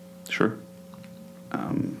 Sure.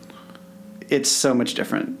 It's so much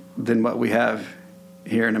different than what we have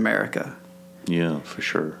here in America. Yeah, for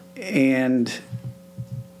sure. And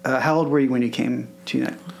how old were you when you came to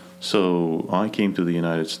United? So I came to the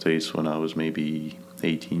United States when I was maybe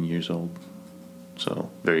 18 years old. So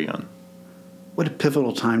very young. What a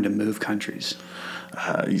pivotal time to move countries.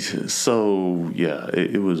 It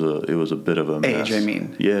was a bit of a mess. Age, I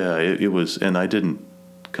mean. Yeah, it was, and I didn't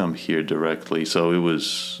come here directly, so it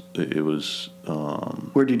was.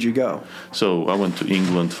 Where did you go? So I went to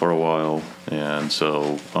England for a while, and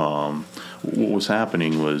so what was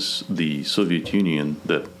happening was the Soviet Union,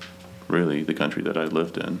 that really the country that I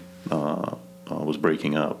lived in, was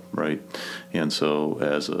breaking up, right? And so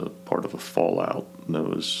as a part of a fallout, there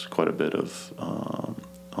was quite a bit of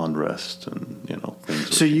unrest and,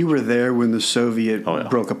 things. So you were there when the Soviet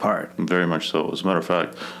broke apart? Very much so. As a matter of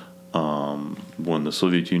fact, when the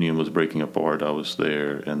Soviet Union was breaking apart, I was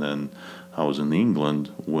there, and then I was in England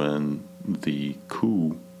when the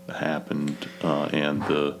coup happened, and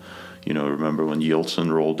remember when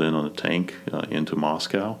Yeltsin rolled in on a tank into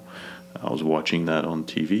Moscow? I was watching that on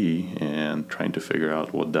TV and trying to figure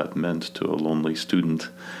out what that meant to a lonely student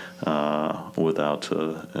without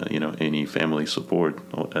any family support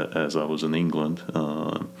as I was in England.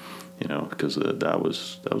 Because that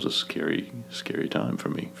was a scary time for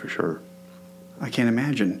me, for sure. I can't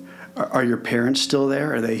imagine. Are your parents still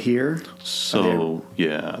there? Are they here? So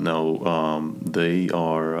they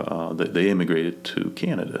are. They immigrated to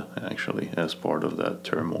Canada actually as part of that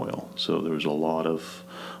turmoil. So there was a lot of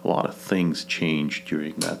things changed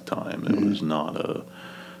during that time. It was not a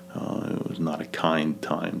kind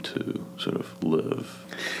time to sort of live.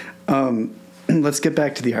 Let's get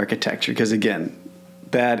back to the architecture, because again,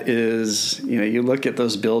 that is, you look at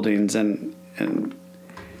those buildings and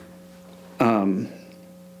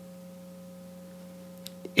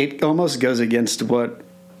it almost goes against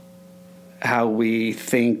how we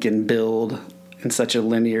think and build in such a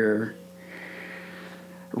linear,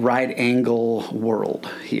 right angle world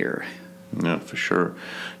here. Yeah, for sure.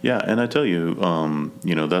 Yeah, and I tell you,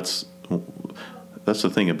 that's the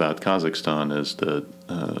thing about Kazakhstan is that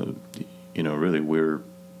really we're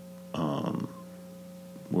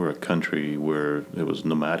a country where it was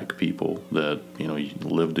nomadic people that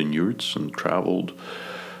lived in yurts and traveled.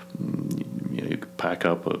 You could pack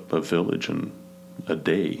up a village in a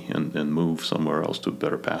day and move somewhere else to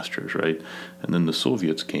better pastures, right? And then the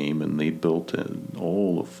Soviets came and they built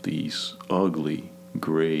all of these ugly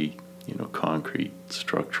gray, concrete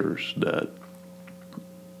structures that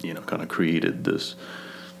kind of created this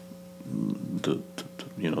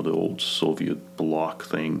the old Soviet bloc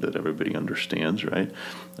thing that everybody understands, right?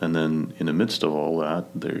 And then in the midst of all that,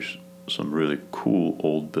 there's some really cool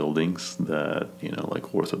old buildings that,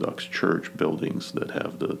 like Orthodox church buildings that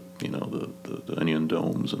have the onion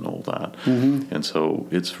domes and all that. Mm-hmm. And so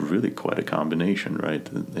it's really quite a combination, right?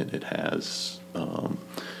 It has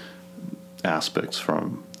aspects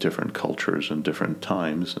from different cultures and different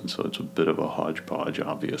times, and so it's a bit of a hodgepodge,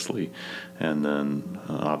 obviously. And then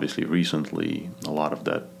obviously recently a lot of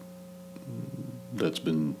that's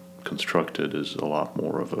been constructed is a lot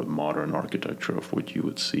more of a modern architecture of what you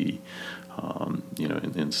would see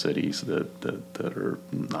in cities that are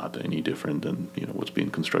not any different than what's being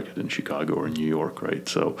constructed in Chicago or New York, right?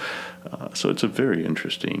 So it's a very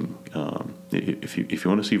interesting, if you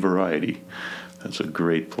want to see variety, that's a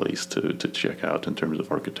great place to check out in terms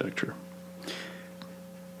of architecture.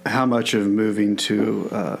 How much of moving to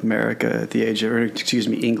England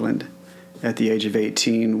at the age of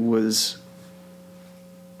 18 was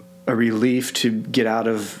a relief to get out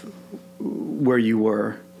of where you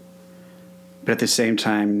were, but at the same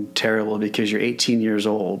time terrible because you're 18 years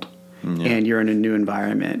old and you're in a new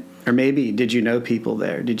environment? Or maybe, did you know people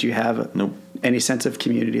there? Did you have any sense of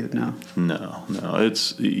community? No.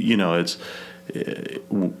 It's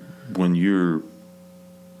when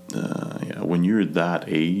you're that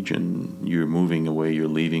age and you're moving away, you're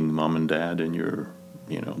leaving mom and dad and your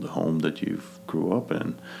the home that you grew up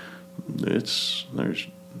in.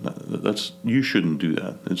 You shouldn't do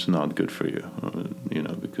that. It's not good for you,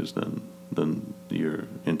 because then your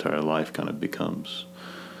entire life kind of becomes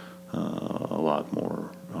a lot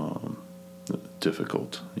more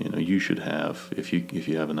difficult. You should have, if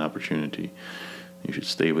you have an opportunity, you should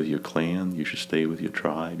stay with your clan, you should stay with your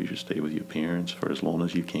tribe, you should stay with your parents for as long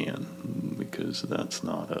as you can, because that's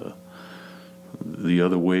not the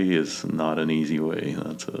other way is not an easy way.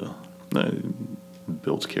 That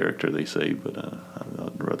builds character, they say, but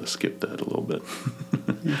I'd rather skip that a little bit.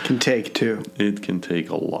 It can take, too. It can take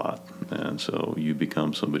a lot, and so you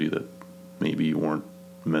become somebody that maybe you weren't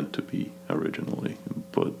meant to be originally,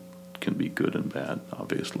 but can be good and bad,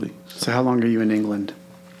 obviously. So how long are you in England?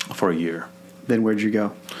 For a year. Then where'd you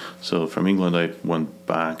go? So from England, I went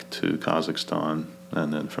back to Kazakhstan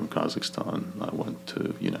and then from Kazakhstan I went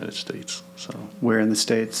to United States. So Where in the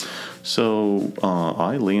States? So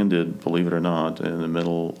I landed, believe it or not, in the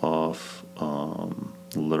middle of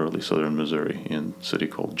literally southern Missouri, in a city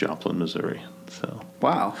called Joplin, Missouri. So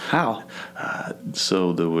Wow. How?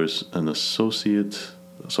 so there was an associate.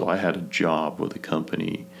 So I had a job with a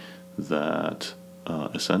company that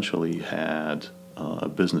essentially had a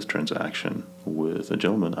business transaction with a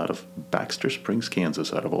gentleman out of Baxter Springs,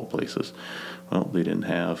 Kansas, out of all places. Well, they didn't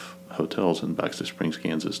have hotels in Baxter Springs,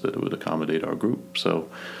 Kansas that would accommodate our group. So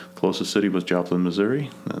closest city was Joplin,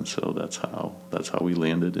 Missouri, and so that's how we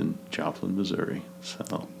landed in Joplin, Missouri.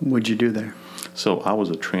 So What'd you do there? so I was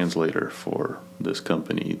a translator for this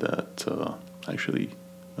company that actually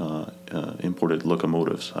imported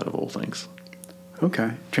locomotives, out of all things.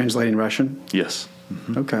 Okay. Translating Russian? Yes.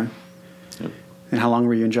 Okay. Yep. And how long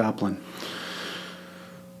were you in Joplin?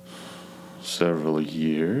 Several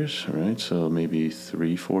years, right? So maybe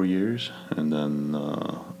 3-4 years, and then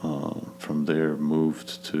from there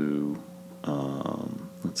moved to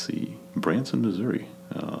Branson, Missouri.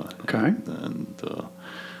 Okay. And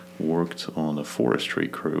worked on a forestry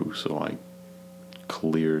crew. So I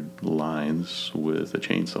cleared lines with a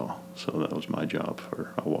chainsaw. So that was my job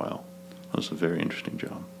for a while. It was a very interesting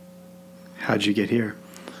job. How'd you get here?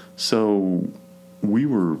 So we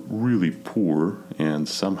were really poor, and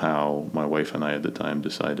somehow my wife and I at the time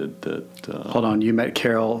decided that Hold on. You met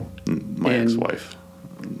Carol my in... ex-wife.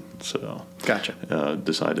 So Gotcha.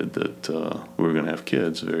 decided that we were going to have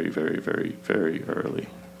kids very, very, very, very early,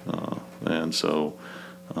 and so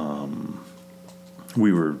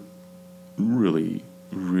we were really,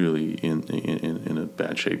 really in a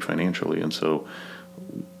bad shape financially, and so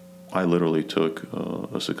I literally took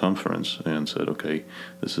a circumference and said, okay,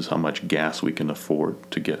 this is how much gas we can afford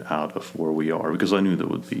to get out of where we are, because I knew there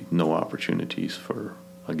would be no opportunities for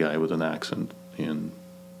a guy with an accent in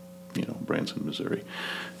Branson, Missouri.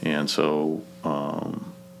 And so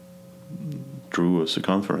drew a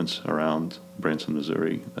circumference around Branson,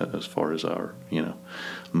 Missouri as far as our,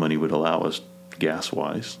 money would allow us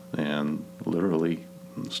gas-wise, and literally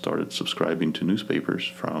started subscribing to newspapers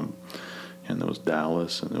and there was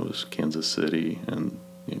Dallas, and there was Kansas City, and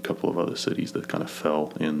a couple of other cities that kind of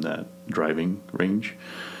fell in that driving range.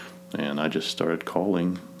 And I just started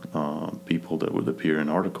calling people that would appear in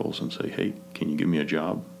articles and say, hey, can you give me a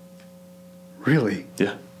job? Really?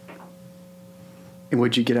 Yeah. And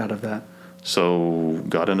what'd you get out of that? So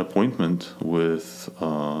got an appointment with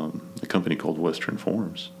a company called Western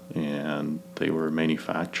Forms, and they were a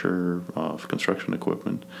manufacturer of construction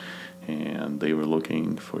equipment, and they were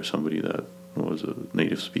looking for somebody that was a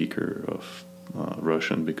native speaker of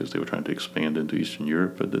Russian, because they were trying to expand into Eastern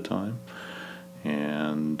Europe at the time.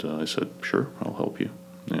 And I said, sure, I'll help you.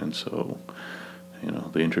 And so,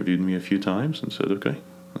 they interviewed me a few times and said, okay,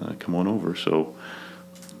 come on over. So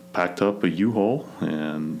packed up a U-Haul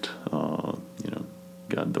and,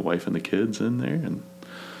 got the wife and the kids in there, and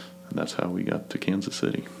that's how we got to Kansas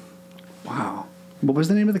City. Wow. What was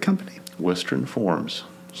the name of the company? Western Forms.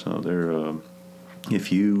 So they're,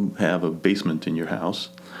 if you have a basement in your house,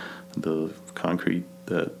 the concrete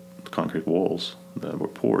walls that were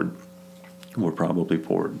poured were probably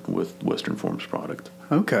poured with Western Forms product.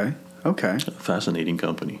 Okay. Fascinating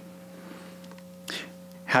company.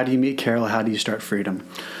 How do you meet Carol? How do you start Freedom?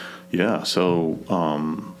 Yeah, so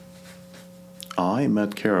I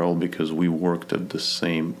met Carol because we worked at the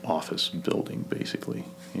same office building, basically.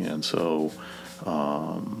 And so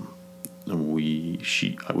we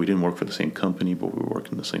didn't work for the same company, but we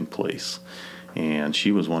worked in the same place. And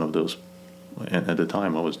she was one of those, and at the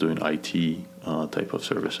time I was doing IT type of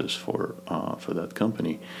services for that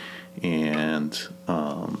company. And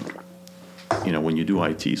when you do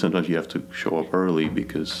IT, sometimes you have to show up early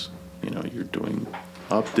because you're doing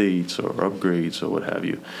updates or upgrades or what have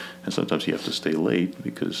you, and sometimes you have to stay late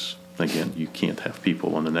because, again, you can't have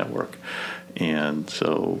people on the network. And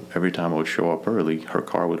so every time I would show up early, her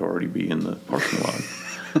car would already be in the parking lot.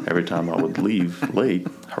 Every time I would leave late,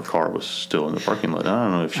 her car was still in the parking lot. I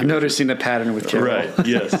don't know if I'm noticing a pattern with Carol. Right,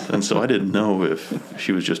 yes. And so I didn't know if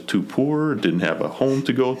she was just too poor, didn't have a home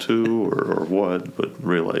to go to, or what, but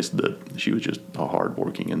realized that she was just a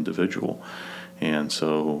hardworking individual. And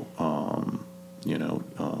so,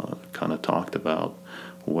 kind of talked about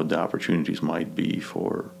what the opportunities might be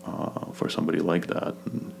for somebody like that.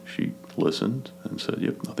 And she listened and said,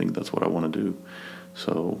 yep, I think that's what I want to do.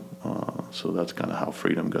 So that's kind of how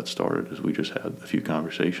Freedom got started, is we just had a few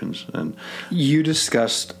conversations. And you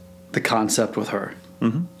discussed the concept with her.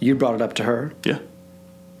 Mm-hmm. You brought it up to her? Yeah.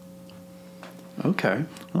 Okay.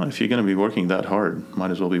 Well, if you're going to be working that hard, might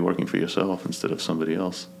as well be working for yourself instead of somebody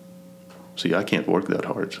else. See, I can't work that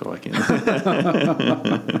hard, so I can't.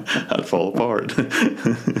 I'd fall apart.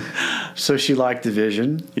 So she liked the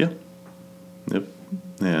vision. Yeah. Yep.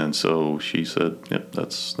 And so she said, "Yep,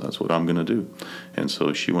 that's what I'm going to do." And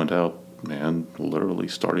so she went out and literally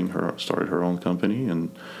started her own company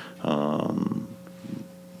and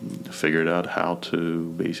figured out how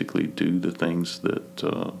to basically do the things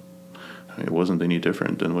that it wasn't any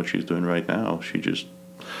different than what she's doing right now. She just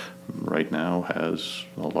right now has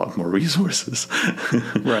a lot more resources.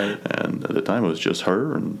 Right. And at the time it was just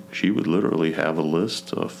her, and she would literally have a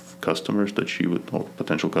list of customers or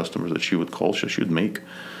potential customers that she would call. She would make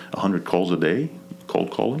 100 calls a day,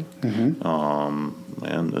 cold calling,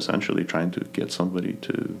 and essentially trying to get somebody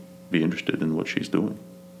to be interested in what she's doing.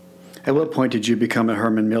 At what point did you become a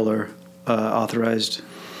Herman Miller authorized?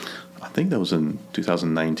 I think that was in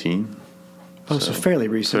 2019. Oh, so fairly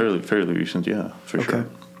recent. Fairly recent, yeah, for sure.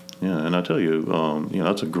 Yeah, and I tell you,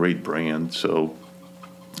 that's a great brand. So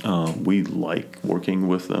we like working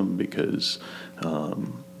with them because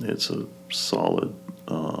it's a solid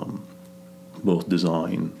both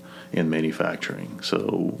design and manufacturing.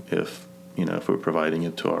 So if we're providing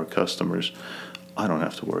it to our customers, I don't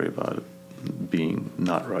have to worry about it being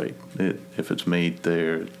not right. If it's made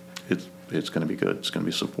there, it's going to be good. It's going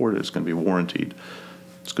to be supported. It's going to be warranted.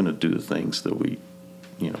 It's going to do the things that we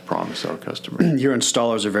promise our customers. Your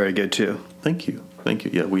installers are very good too. Thank you.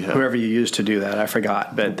 Yeah, we have whoever you used to do that. I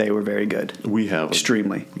forgot, but they were very good. We have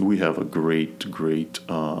extremely. We have a great. So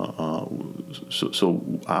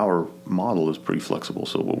our model is pretty flexible.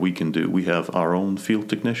 So what we can do, we have our own field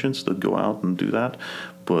technicians that go out and do that,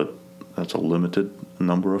 but that's a limited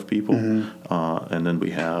number of people. And then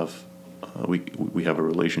we have we have a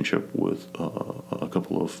relationship with a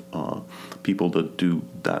couple of people that do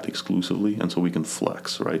that exclusively, and so we can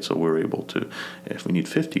flex, right? So we're able to, if we need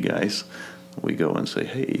 50 guys, we go and say,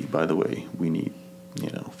 hey, by the way, we need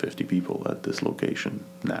 50 people at this location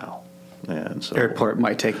now. And so airport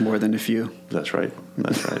might take more than a few. That's right.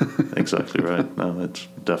 Exactly right. No, it's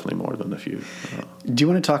definitely more than a few. Do you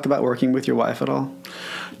want to talk about working with your wife at all?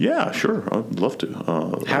 Yeah, sure. I'd love to.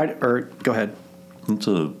 Go ahead.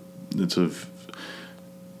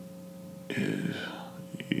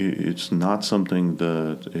 It's not something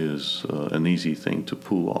that is an easy thing to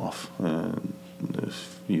pull off. And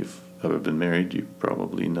if you've ever been married, you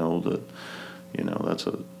probably know that that's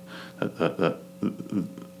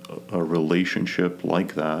a relationship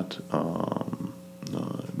like that,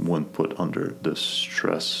 when put under the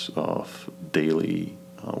stress of daily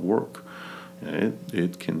work,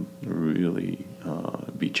 it can really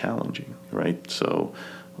be challenging, right? So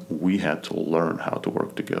we had to learn how to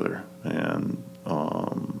work together and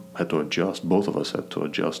had to adjust. Both of us had to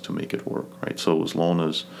adjust to make it work, right? So as long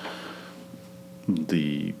as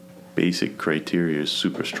the basic criteria is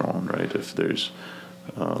super strong, right? If there's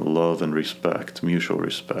love and respect, mutual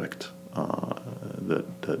respect,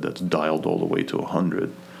 that's dialed all the way to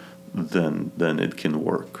 100, then it can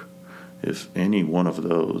work. If any one of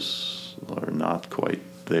those are not quite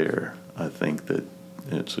there, I think that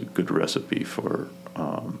it's a good recipe for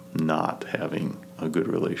not having a good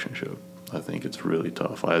relationship. I think it's really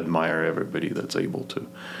tough. I admire everybody that's able to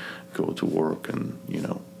go to work and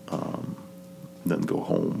then go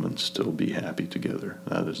home and still be happy together.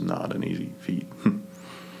 That is not an easy feat.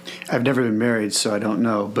 I've never been married, so I don't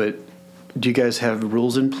know. But do you guys have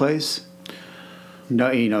rules in place?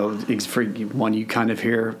 No, for one, you kind of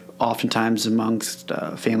hear oftentimes amongst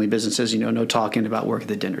family businesses, no talking about work at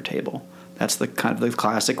the dinner table. That's the kind of the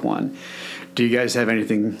classic one. Do you guys have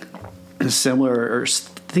anything similar or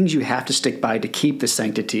things you have to stick by to keep the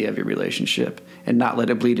sanctity of your relationship and not let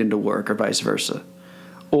it bleed into work or vice versa?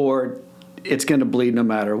 Or it's going to bleed no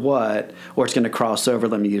matter what, or it's going to cross over.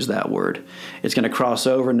 Let me use that word. It's going to cross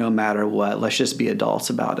over no matter what. Let's just be adults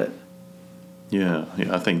about it. Yeah,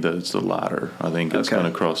 I think that it's the latter. I think it's going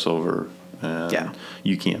to cross over, and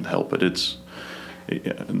you can't help it.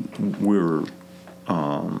 We're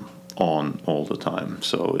on all the time,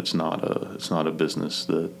 so it's not a business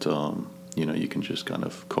that you can just kind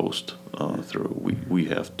of coast through. We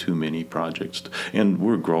have too many projects, and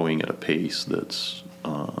we're growing at a pace that's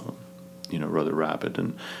rather rapid.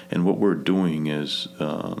 And what we're doing is,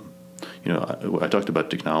 I talked about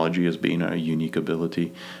technology as being our unique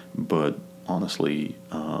ability, but honestly,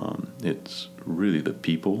 it's really the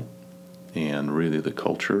people and really the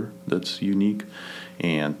culture that's unique.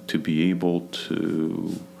 And to be able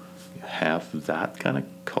to have that kind of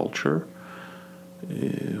culture,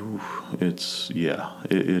 it is. You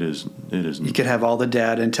could have all the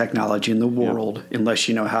data and technology in the world, unless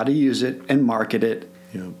you know how to use it and market it.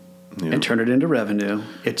 Yep. And turn it into revenue,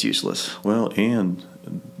 it's useless. Well, and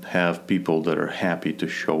have people that are happy to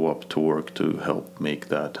show up to work to help make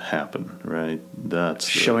that happen, right? That's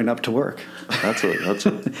showing up to work. That's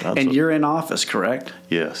and you're in office, correct?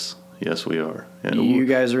 Yes, we are. And you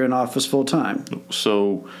guys are in office full time.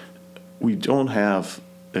 So we don't have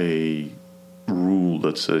a rule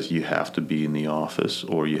that says you have to be in the office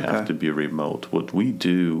or you have to be remote. What we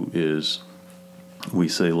do is we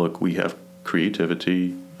say, look, we have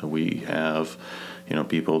creativity. We have,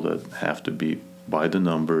 people that have to be by the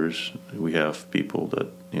numbers. We have people that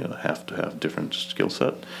have to have different skill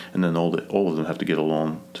set, and then all of them have to get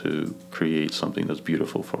along to create something that's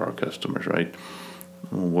beautiful for our customers, right?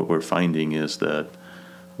 What we're finding is that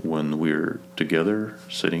when we're together,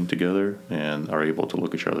 sitting together, and are able to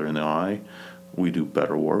look each other in the eye, we do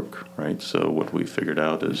better work, right? So what we figured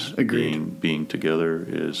out is being together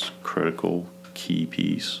is critical, key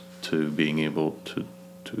piece to being able to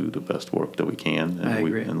do the best work that we can,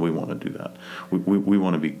 and we want to do that. We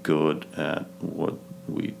want to be good at what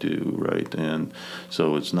we do, right? And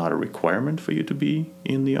so it's not a requirement for you to be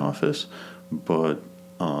in the office, but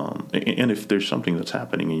and if there's something that's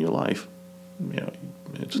happening in your life,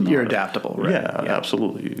 it's not you're adaptable, right? Yeah,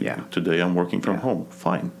 absolutely. Yeah. Today I'm working from home.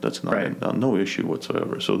 Fine, that's not no issue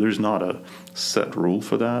whatsoever. So there's not a set rule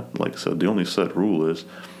for that. Like I said, the only set rule is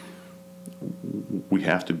we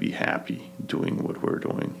have to be happy doing what we're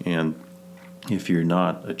doing. And if you're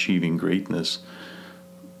not achieving greatness,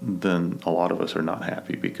 then a lot of us are not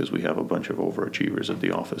happy because we have a bunch of overachievers at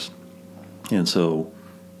the office. And so,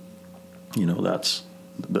 that's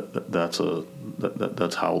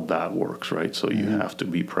how that works, right? So you have to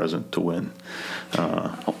be present to win.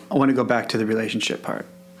 I want to go back to the relationship part.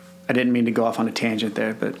 I didn't mean to go off on a tangent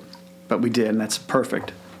there, but we did, and that's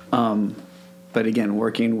perfect. But again,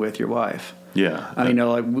 working with your wife. Yeah. I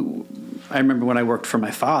remember when I worked for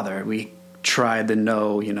my father, we tried the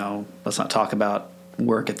let's not talk about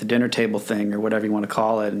work at the dinner table thing or whatever you want to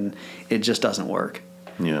call it, and it just doesn't work.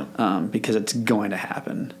 Yeah. Because it's going to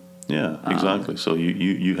happen. Yeah, exactly. So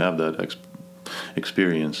you have that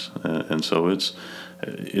experience, and so it's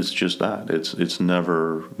just that it's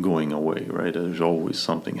never going away, right? There's always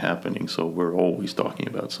something happening. So we're always talking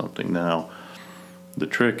about something. Now, the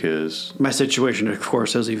trick is my situation, of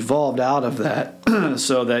course, has evolved out of that,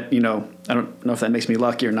 so that I don't know if that makes me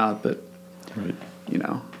lucky or not, but right.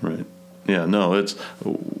 Right. Yeah. No,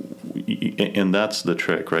 and that's the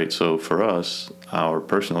trick, right? So for us, our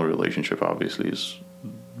personal relationship obviously is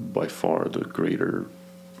by far the greater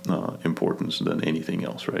importance than anything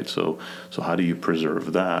else, right? So how do you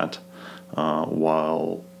preserve that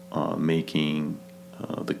while making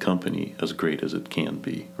the company as great as it can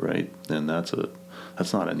be, right? And that's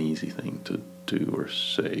not an easy thing to do or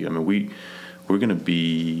say. I mean, we're going to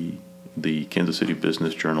be the Kansas City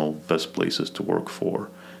Business Journal Best Places to Work For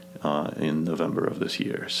in November of this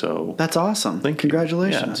year. So that's awesome.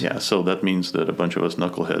 Congratulations. Yeah. So that means that a bunch of us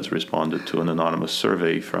knuckleheads responded to an anonymous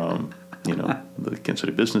survey from the Kansas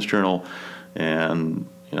City Business Journal, and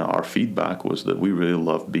our feedback was that we really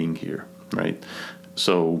love being here, right?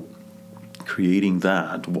 So creating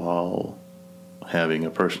that while having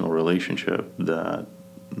a personal relationship that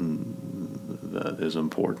is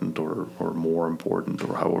important or more important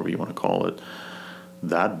or however you want to call it,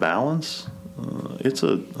 that balance, I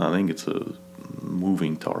think it's a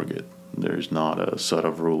moving target. There's not a set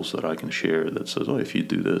of rules that I can share that says, if you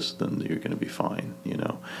do this, then you're going to be fine.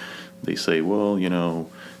 They say, well,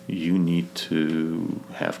 you need to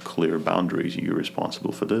have clear boundaries. You're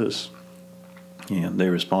responsible for this, and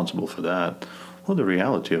they're responsible for that. Well, the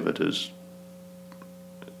reality of it is,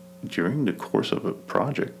 during the course of a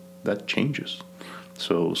project, that changes.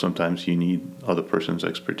 So sometimes you need other person's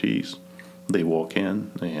expertise. They walk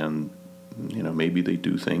in and, maybe they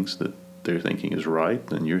do things that they're thinking is right,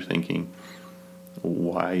 and you're thinking,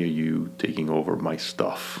 why are you taking over my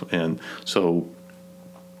stuff? And so,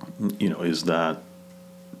 is that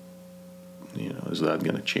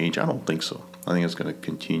going to change? I don't think so. I think it's going to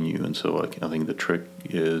continue. And so I think the trick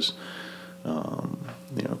is,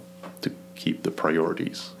 to keep the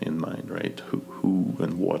priorities in mind, right? Who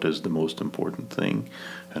and what is the most important thing?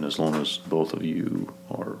 And as long as both of you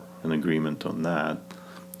are in agreement on that,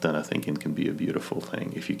 then I think it can be a beautiful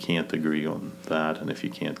thing. If you can't agree on that, and if you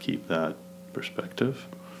can't keep that perspective,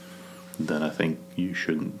 then I think you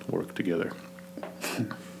shouldn't work together.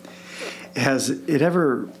 Has it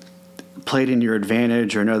ever played in your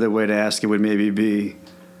advantage? Or another way to ask it would maybe be,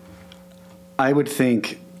 I would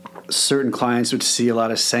think certain clients would see a lot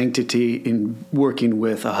of sanctity in working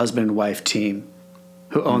with a husband and wife team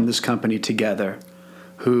who own this company together,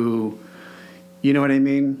 who, you know what I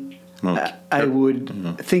mean? Okay. I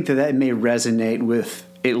would think that may resonate with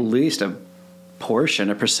at least a portion,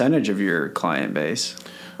 a percentage of your client base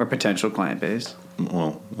or potential client base.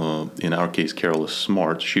 Well, in our case, Carol is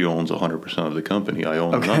smart. She owns 100% of the company. I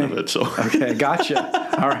own none of it. So okay, gotcha.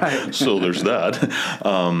 All right. So there's that.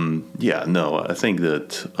 I think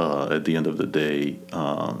that at the end of the day,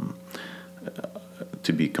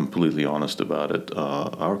 to be completely honest about it,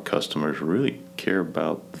 our customers really care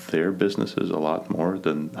about their businesses a lot more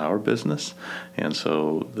than our business, and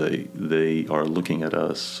so they are looking at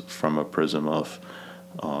us from a prism of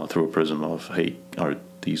through a prism of, hey, are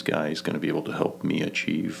these guys going to be able to help me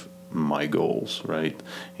achieve my goals, right?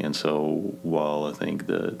 And so while I think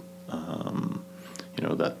that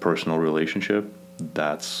that personal relationship,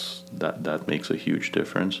 that makes a huge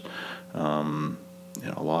difference.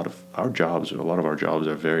 A lot of our jobs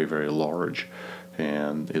are very, very large,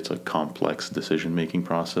 and it's a complex decision-making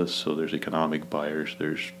process. So there's economic buyers,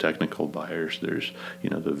 there's technical buyers, there's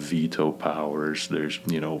the veto powers, there's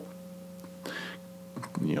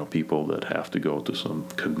people that have to go to some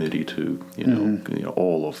committee to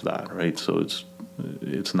all of that, right? So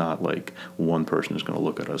it's not like one person is going to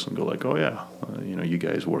look at us and go like, oh yeah, you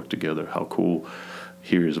guys work together, how cool,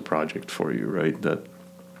 here's a project for you, right?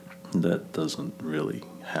 That doesn't really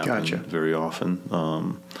happen very often,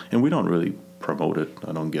 and we don't really promote it.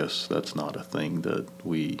 I don't guess that's not a thing that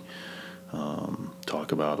we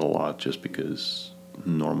talk about a lot, just because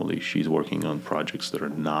normally she's working on projects that are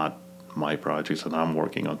not my projects, and I'm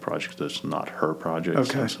working on projects that's not her projects.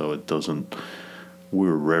 Okay. And so it doesn't.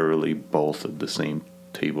 We're rarely both at the same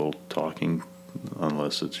table talking,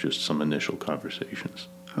 unless it's just some initial conversations.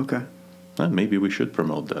 Okay. And maybe we should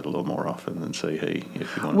promote that a little more often and say, hey,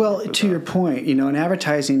 if you want to. Well, to your point, and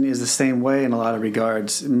advertising is the same way in a lot of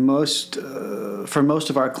regards. For most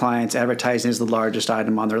of our clients, advertising is the largest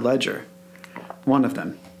item on their ledger. One of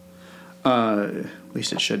them. At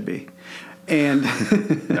least it should be. And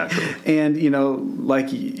naturally. And like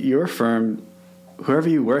your firm, whoever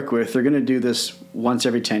you work with, they're going to do this once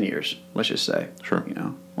every 10 years, let's just say. Sure.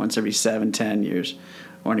 Once every 7-10 years,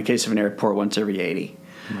 or in the case of an airport, once every 80.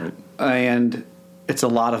 Right. And it's a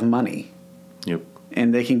lot of money. Yep.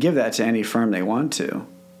 And they can give that to any firm they want to.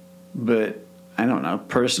 But I don't know,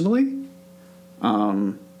 personally,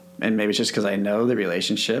 and maybe it's just because I know the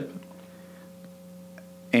relationship,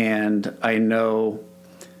 and I know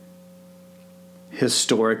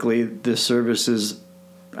historically the services,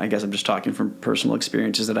 I guess I'm just talking from personal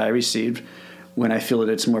experiences that I received, when I feel that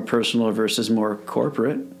it's more personal versus more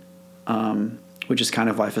corporate, which is kind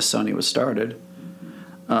of why Fasoni was started,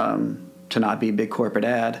 to not be a big corporate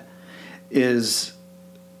ad, is,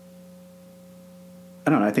 I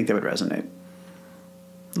don't know, I think that would resonate.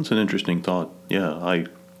 That's an interesting thought. Yeah,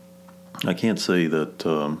 I can't say that.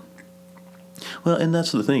 Well, and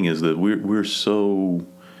that's the thing, is that we're so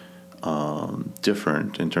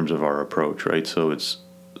different in terms of our approach, right? So it's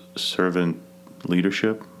servant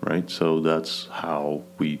leadership, right? So that's how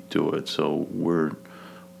we do it. So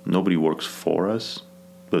nobody works for us,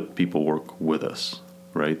 but people work with us,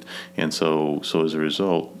 right? And so as a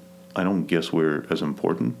result, I don't guess we're as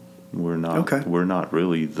important. We're not. Okay. We're not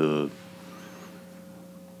really the.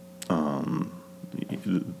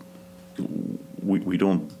 We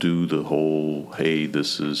don't do the whole, hey,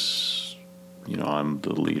 this is, I'm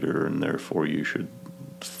the leader and therefore you should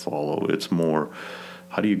follow. It's more,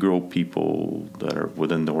 how do you grow people that are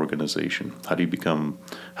within the organization? How do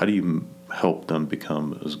you help them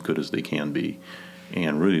become as good as they can be?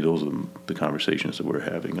 And really those are the conversations that we're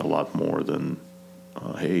having, a lot more than,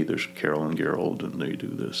 hey, there's Carol and Garold and they do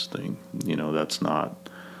this thing.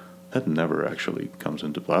 That never actually comes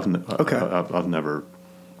into play. I've never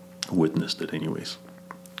witnessed it anyways.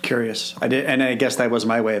 Curious. I did, and I guess that was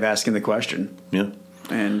my way of asking the question. Yeah.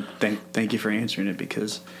 And thank you for answering it,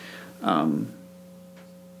 because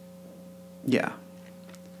yeah.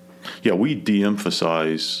 Yeah, we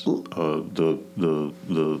de-emphasize the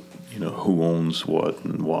who owns what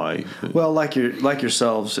and why. Well, like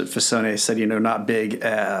yourselves at Fasoni said, not big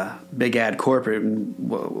ad corporate.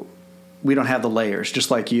 And, we don't have the layers,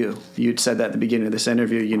 just like you. You'd said that at the beginning of this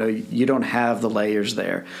interview. You don't have the layers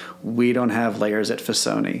there. We don't have layers at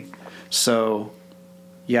Fasoni. So,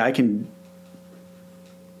 yeah, I can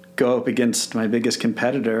go up against my biggest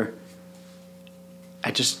competitor.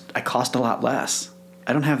 I cost a lot less.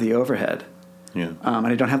 I don't have the overhead. Yeah. And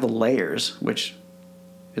I don't have the layers, which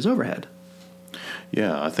is overhead.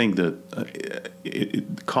 Yeah, I think that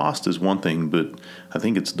cost is one thing, but I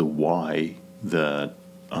think it's the why that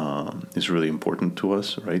is really important to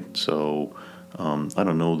us, right? So I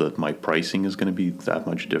don't know that my pricing is going to be that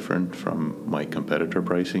much different from my competitor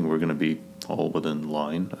pricing. We're going to be all within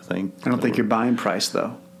line, I think. I don't think you're buying price,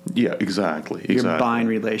 though. Yeah, exactly. You're buying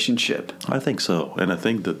relationship. I think so, and I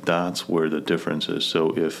think that that's where the difference is.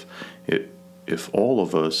 So if all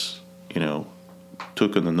of us,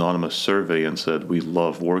 took an anonymous survey and said we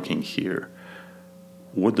love working here,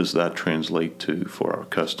 what does that translate to for our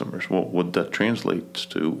customers? Well, what that translates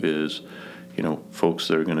to is, folks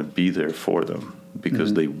that are going to be there for them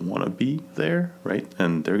because they want to be there, right?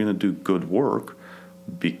 And they're going to do good work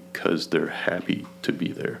because they're happy to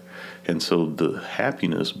be there. And so the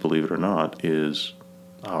happiness, believe it or not, is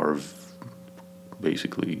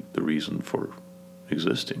basically the reason for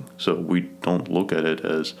existing. So we don't look at it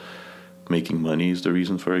as making money is the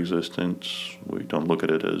reason for existence. We don't look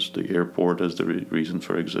at it as the airport as the reason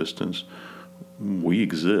for existence. We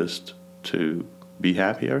exist to be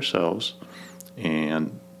happy ourselves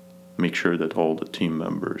and make sure that all the team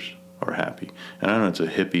members are happy. And I know it's a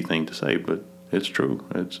hippie thing to say, but it's true.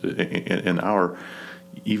 It's in our,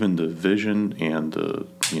 even the vision and the,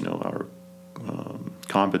 our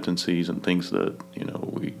competencies and things that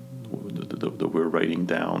that we're writing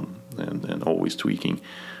down and always tweaking.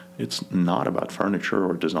 It's not about furniture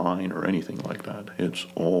or design or anything like that. It's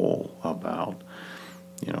all about,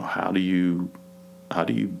 how do you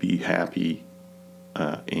be happy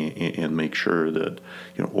and make sure that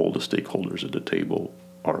all the stakeholders at the table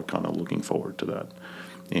are kind of looking forward to that.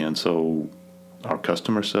 And so our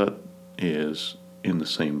customer set is in the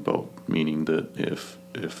same boat, meaning that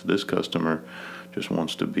if this customer just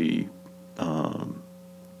wants to be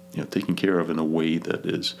taken care of in a way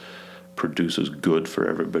that produces good for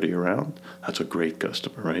everybody around, that's a great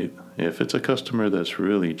customer, right? If it's a customer that's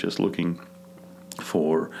really just looking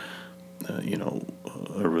for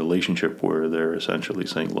a relationship where they're essentially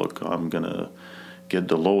saying, look, I'm going to get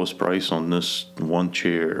the lowest price on this one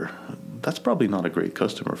chair, that's probably not a great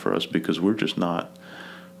customer for us, because we're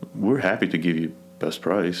happy to give you best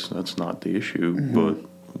price. That's not the issue, but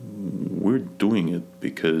we're doing it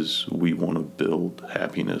because we want to build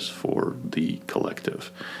happiness for the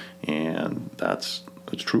collective. And that's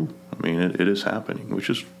true. I mean, it is happening,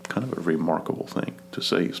 which is kind of a remarkable thing to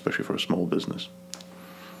say, especially for a small business.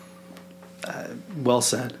 Well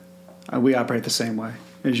said. We operate the same way,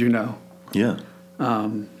 as you know. Yeah.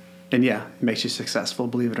 And yeah, it makes you successful,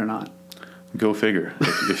 believe it or not. Go figure.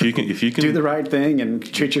 If you can do the right thing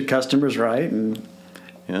and treat your customers right, and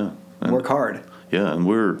work hard. Yeah, and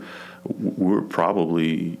we're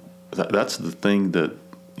probably that's the thing that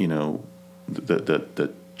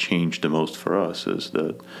that changed the most for us, is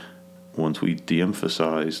that once we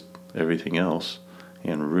de-emphasized everything else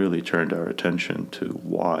and really turned our attention to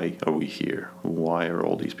why are we here? Why are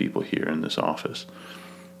all these people here in this office?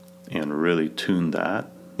 And really tune that,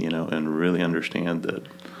 and really understand that.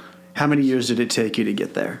 How many years did it take you to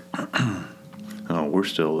get there? We're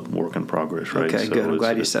still a work in progress, right? Okay, good. I'm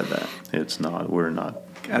glad you said that. We're not.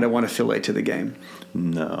 I don't want to feel late to the game.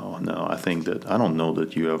 No. I don't know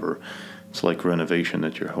that you ever. It's like renovation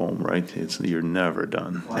at your home, right? You're never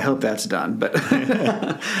done. Well, I hope that's done, but it's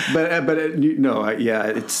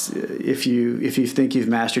if you think you've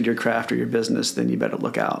mastered your craft or your business, then you better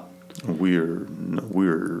look out.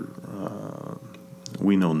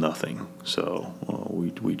 We know nothing, so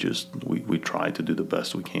we try to do the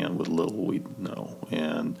best we can with little we know,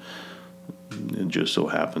 and it just so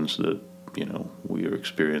happens that we are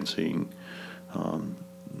experiencing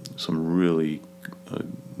some really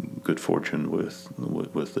good fortune with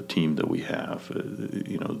the team that we have.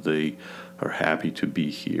 They are happy to be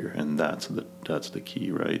here, and that's the key,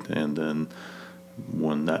 right? And then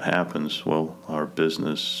when that happens, well, our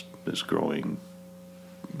business is growing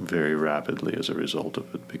very rapidly as a result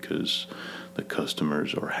of it, because the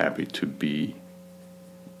customers are happy to be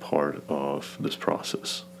part of this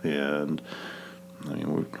process. And I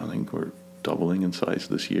think we're doubling in size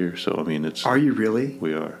this year. So I mean, Are you really?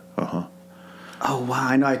 We are. Oh wow!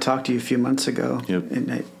 I know. I talked to you a few months ago. Yep.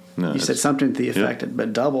 And you said something to the effect,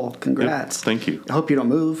 but double. Congrats. Yep, thank you. I hope you don't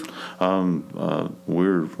move.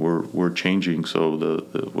 We're changing. So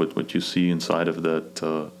what you see inside of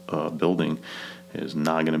that building is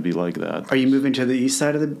not going to be like that. Are you moving to the east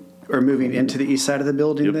side moving into the east side of the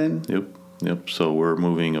building then? Yep. So we're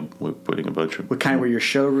putting a bunch of. What kind of where your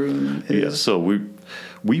showroom is? Yeah. So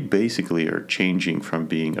we basically are changing from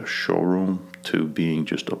being a showroom to being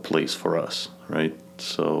just a place for us, right?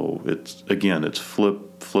 So it's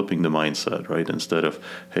flipping the mindset, right? Instead of,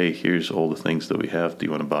 hey, here's all the things that we have, do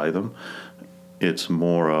you want to buy them? It's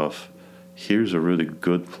more of, here's a really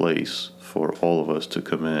good place for all of us to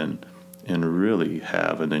come in and really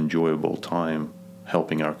have an enjoyable time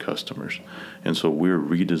helping our customers. And so we're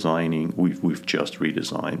redesigning. We've just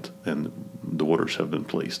redesigned, and the orders have been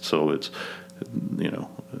placed. So it's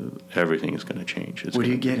everything is going to change. What are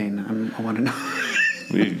you getting? I want to know.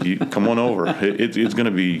 You come on over. It's going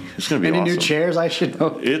to be awesome. Any new chairs I should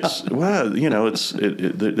know? There's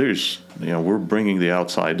we're bringing the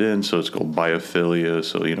outside in, so it's called biophilia.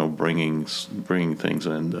 So bringing things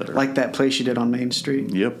in that are like that place you did on Main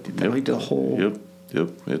Street. Yep. Like the whole. Yep.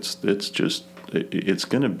 It's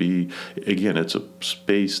going to be, again, it's a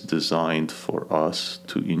space designed for us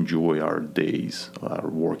to enjoy our days, our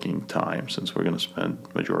working time, since we're going to spend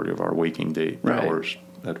majority of our waking day hours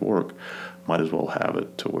at work. Might as well have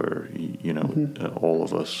it to where, all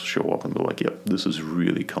of us show up and go like, yep, this is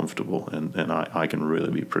really comfortable, and I can really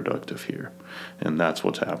be productive here. And that's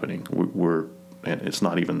what's happening. And it's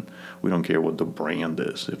not even, we don't care what the brand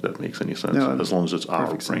is, if that makes any sense, as long as it's our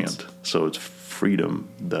brand. Sense. So it's freedom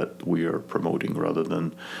that we are promoting rather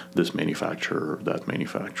than this manufacturer or that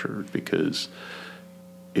manufacturer, because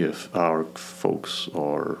if our folks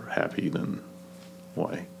are happy, then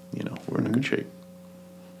why? We're in a good shape.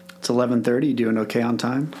 It's 11:30. You doing okay on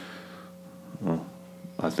time? Well,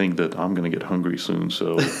 I think that I'm going to get hungry soon,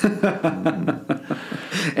 so.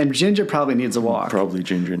 And Ginger probably needs a walk. Probably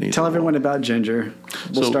Ginger needs Tell a everyone walk. about Ginger.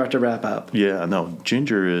 We'll start to wrap up. Yeah, no,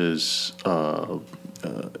 Ginger is,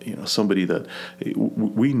 somebody that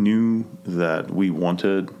we knew that we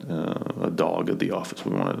wanted a dog at the office.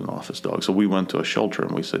 We wanted an office dog. So we went to a shelter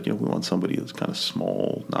and we said, we want somebody that's kind of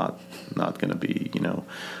small, not going to be,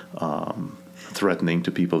 threatening to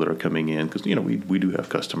people that are coming in, because we do have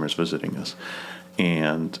customers visiting us,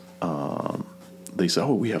 and they say,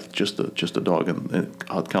 we have just a dog, and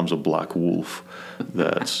out comes a black wolf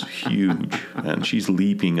that's huge, and she's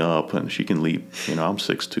leaping up, and she can leap. I'm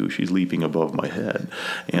 6'2", she's leaping above my head,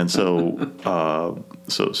 and so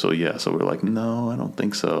we're like, no, I don't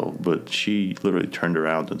think so. But she literally turned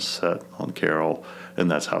around and sat on Carol, and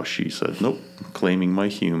that's how she said, nope, claiming my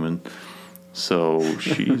human. So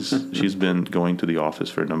she's been going to the office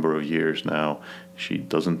for a number of years now. She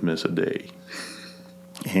doesn't miss a day.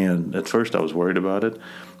 And at first I was worried about it,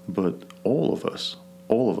 but all of us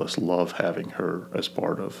love having her as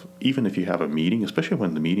part of, even if you have a meeting, especially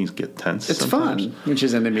when the meetings get tense. It's sometimes. Fun when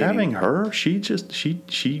she's in the meeting. Having her, she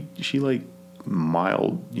like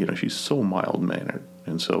mild, she's so mild mannered,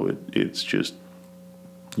 and so it's just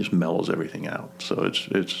mellows everything out. So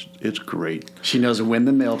it's great. She knows when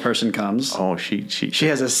the mail person comes. Oh, she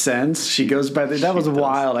has a sense. She goes by that was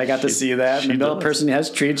wild. I got to see that. The mail person has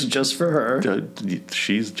treats just for her.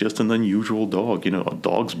 She's just an unusual dog.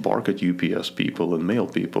 Dogs bark at UPS people and mail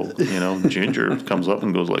people. Ginger comes up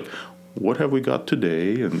and goes like, what have we got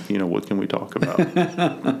today? And, what can we talk about?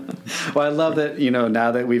 Well, I love that,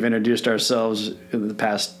 now that we've introduced ourselves in the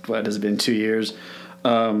past, what has it been, 2 years,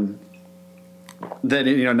 that,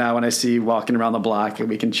 now when I see you walking around the block and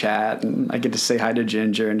we can chat and I get to say hi to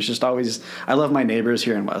Ginger, and it's just always, I love my neighbors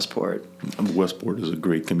here in Westport. Westport is a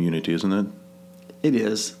great community, isn't it? It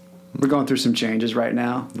is. We're going through some changes right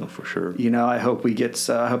now. No, for sure. I hope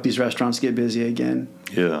I hope these restaurants get busy again.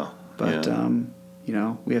 Yeah. But,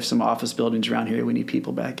 we have some office buildings around here we need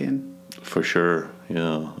people back in. For sure.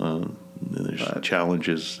 Yeah. There's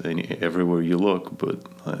challenges everywhere you look, but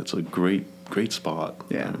it's a great spot.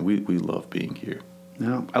 Yeah. We love being here.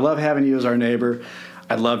 No, I love having you as our neighbor.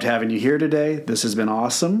 I loved having you here today. This has been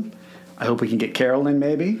awesome. I hope we can get Carol in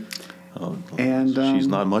maybe. And she's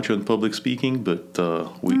not much on public speaking, but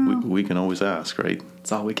we can always ask, right?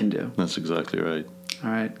 That's all we can do. That's exactly right. All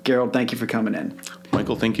right. Garold, thank you for coming in.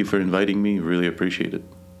 Michael, thank you for inviting me. Really appreciate it.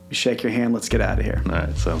 You shake your hand. Let's get out of here. All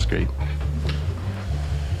right. Sounds great.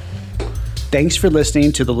 Thanks for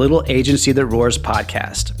listening to the Little Agency That Roars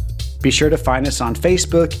podcast. Be sure to find us on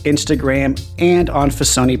Facebook, Instagram, and on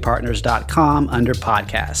FasoniPartners.com under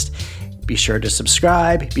podcast. Be sure to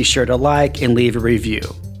subscribe, be sure to like, and leave a review.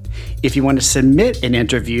 If you want to submit an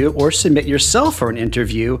interview or submit yourself for an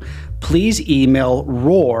interview, please email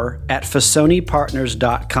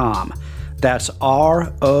roar@FasoniPartners.com. That's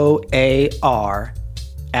ROAR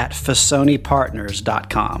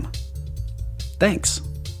 @FasoniPartners.com. Thanks.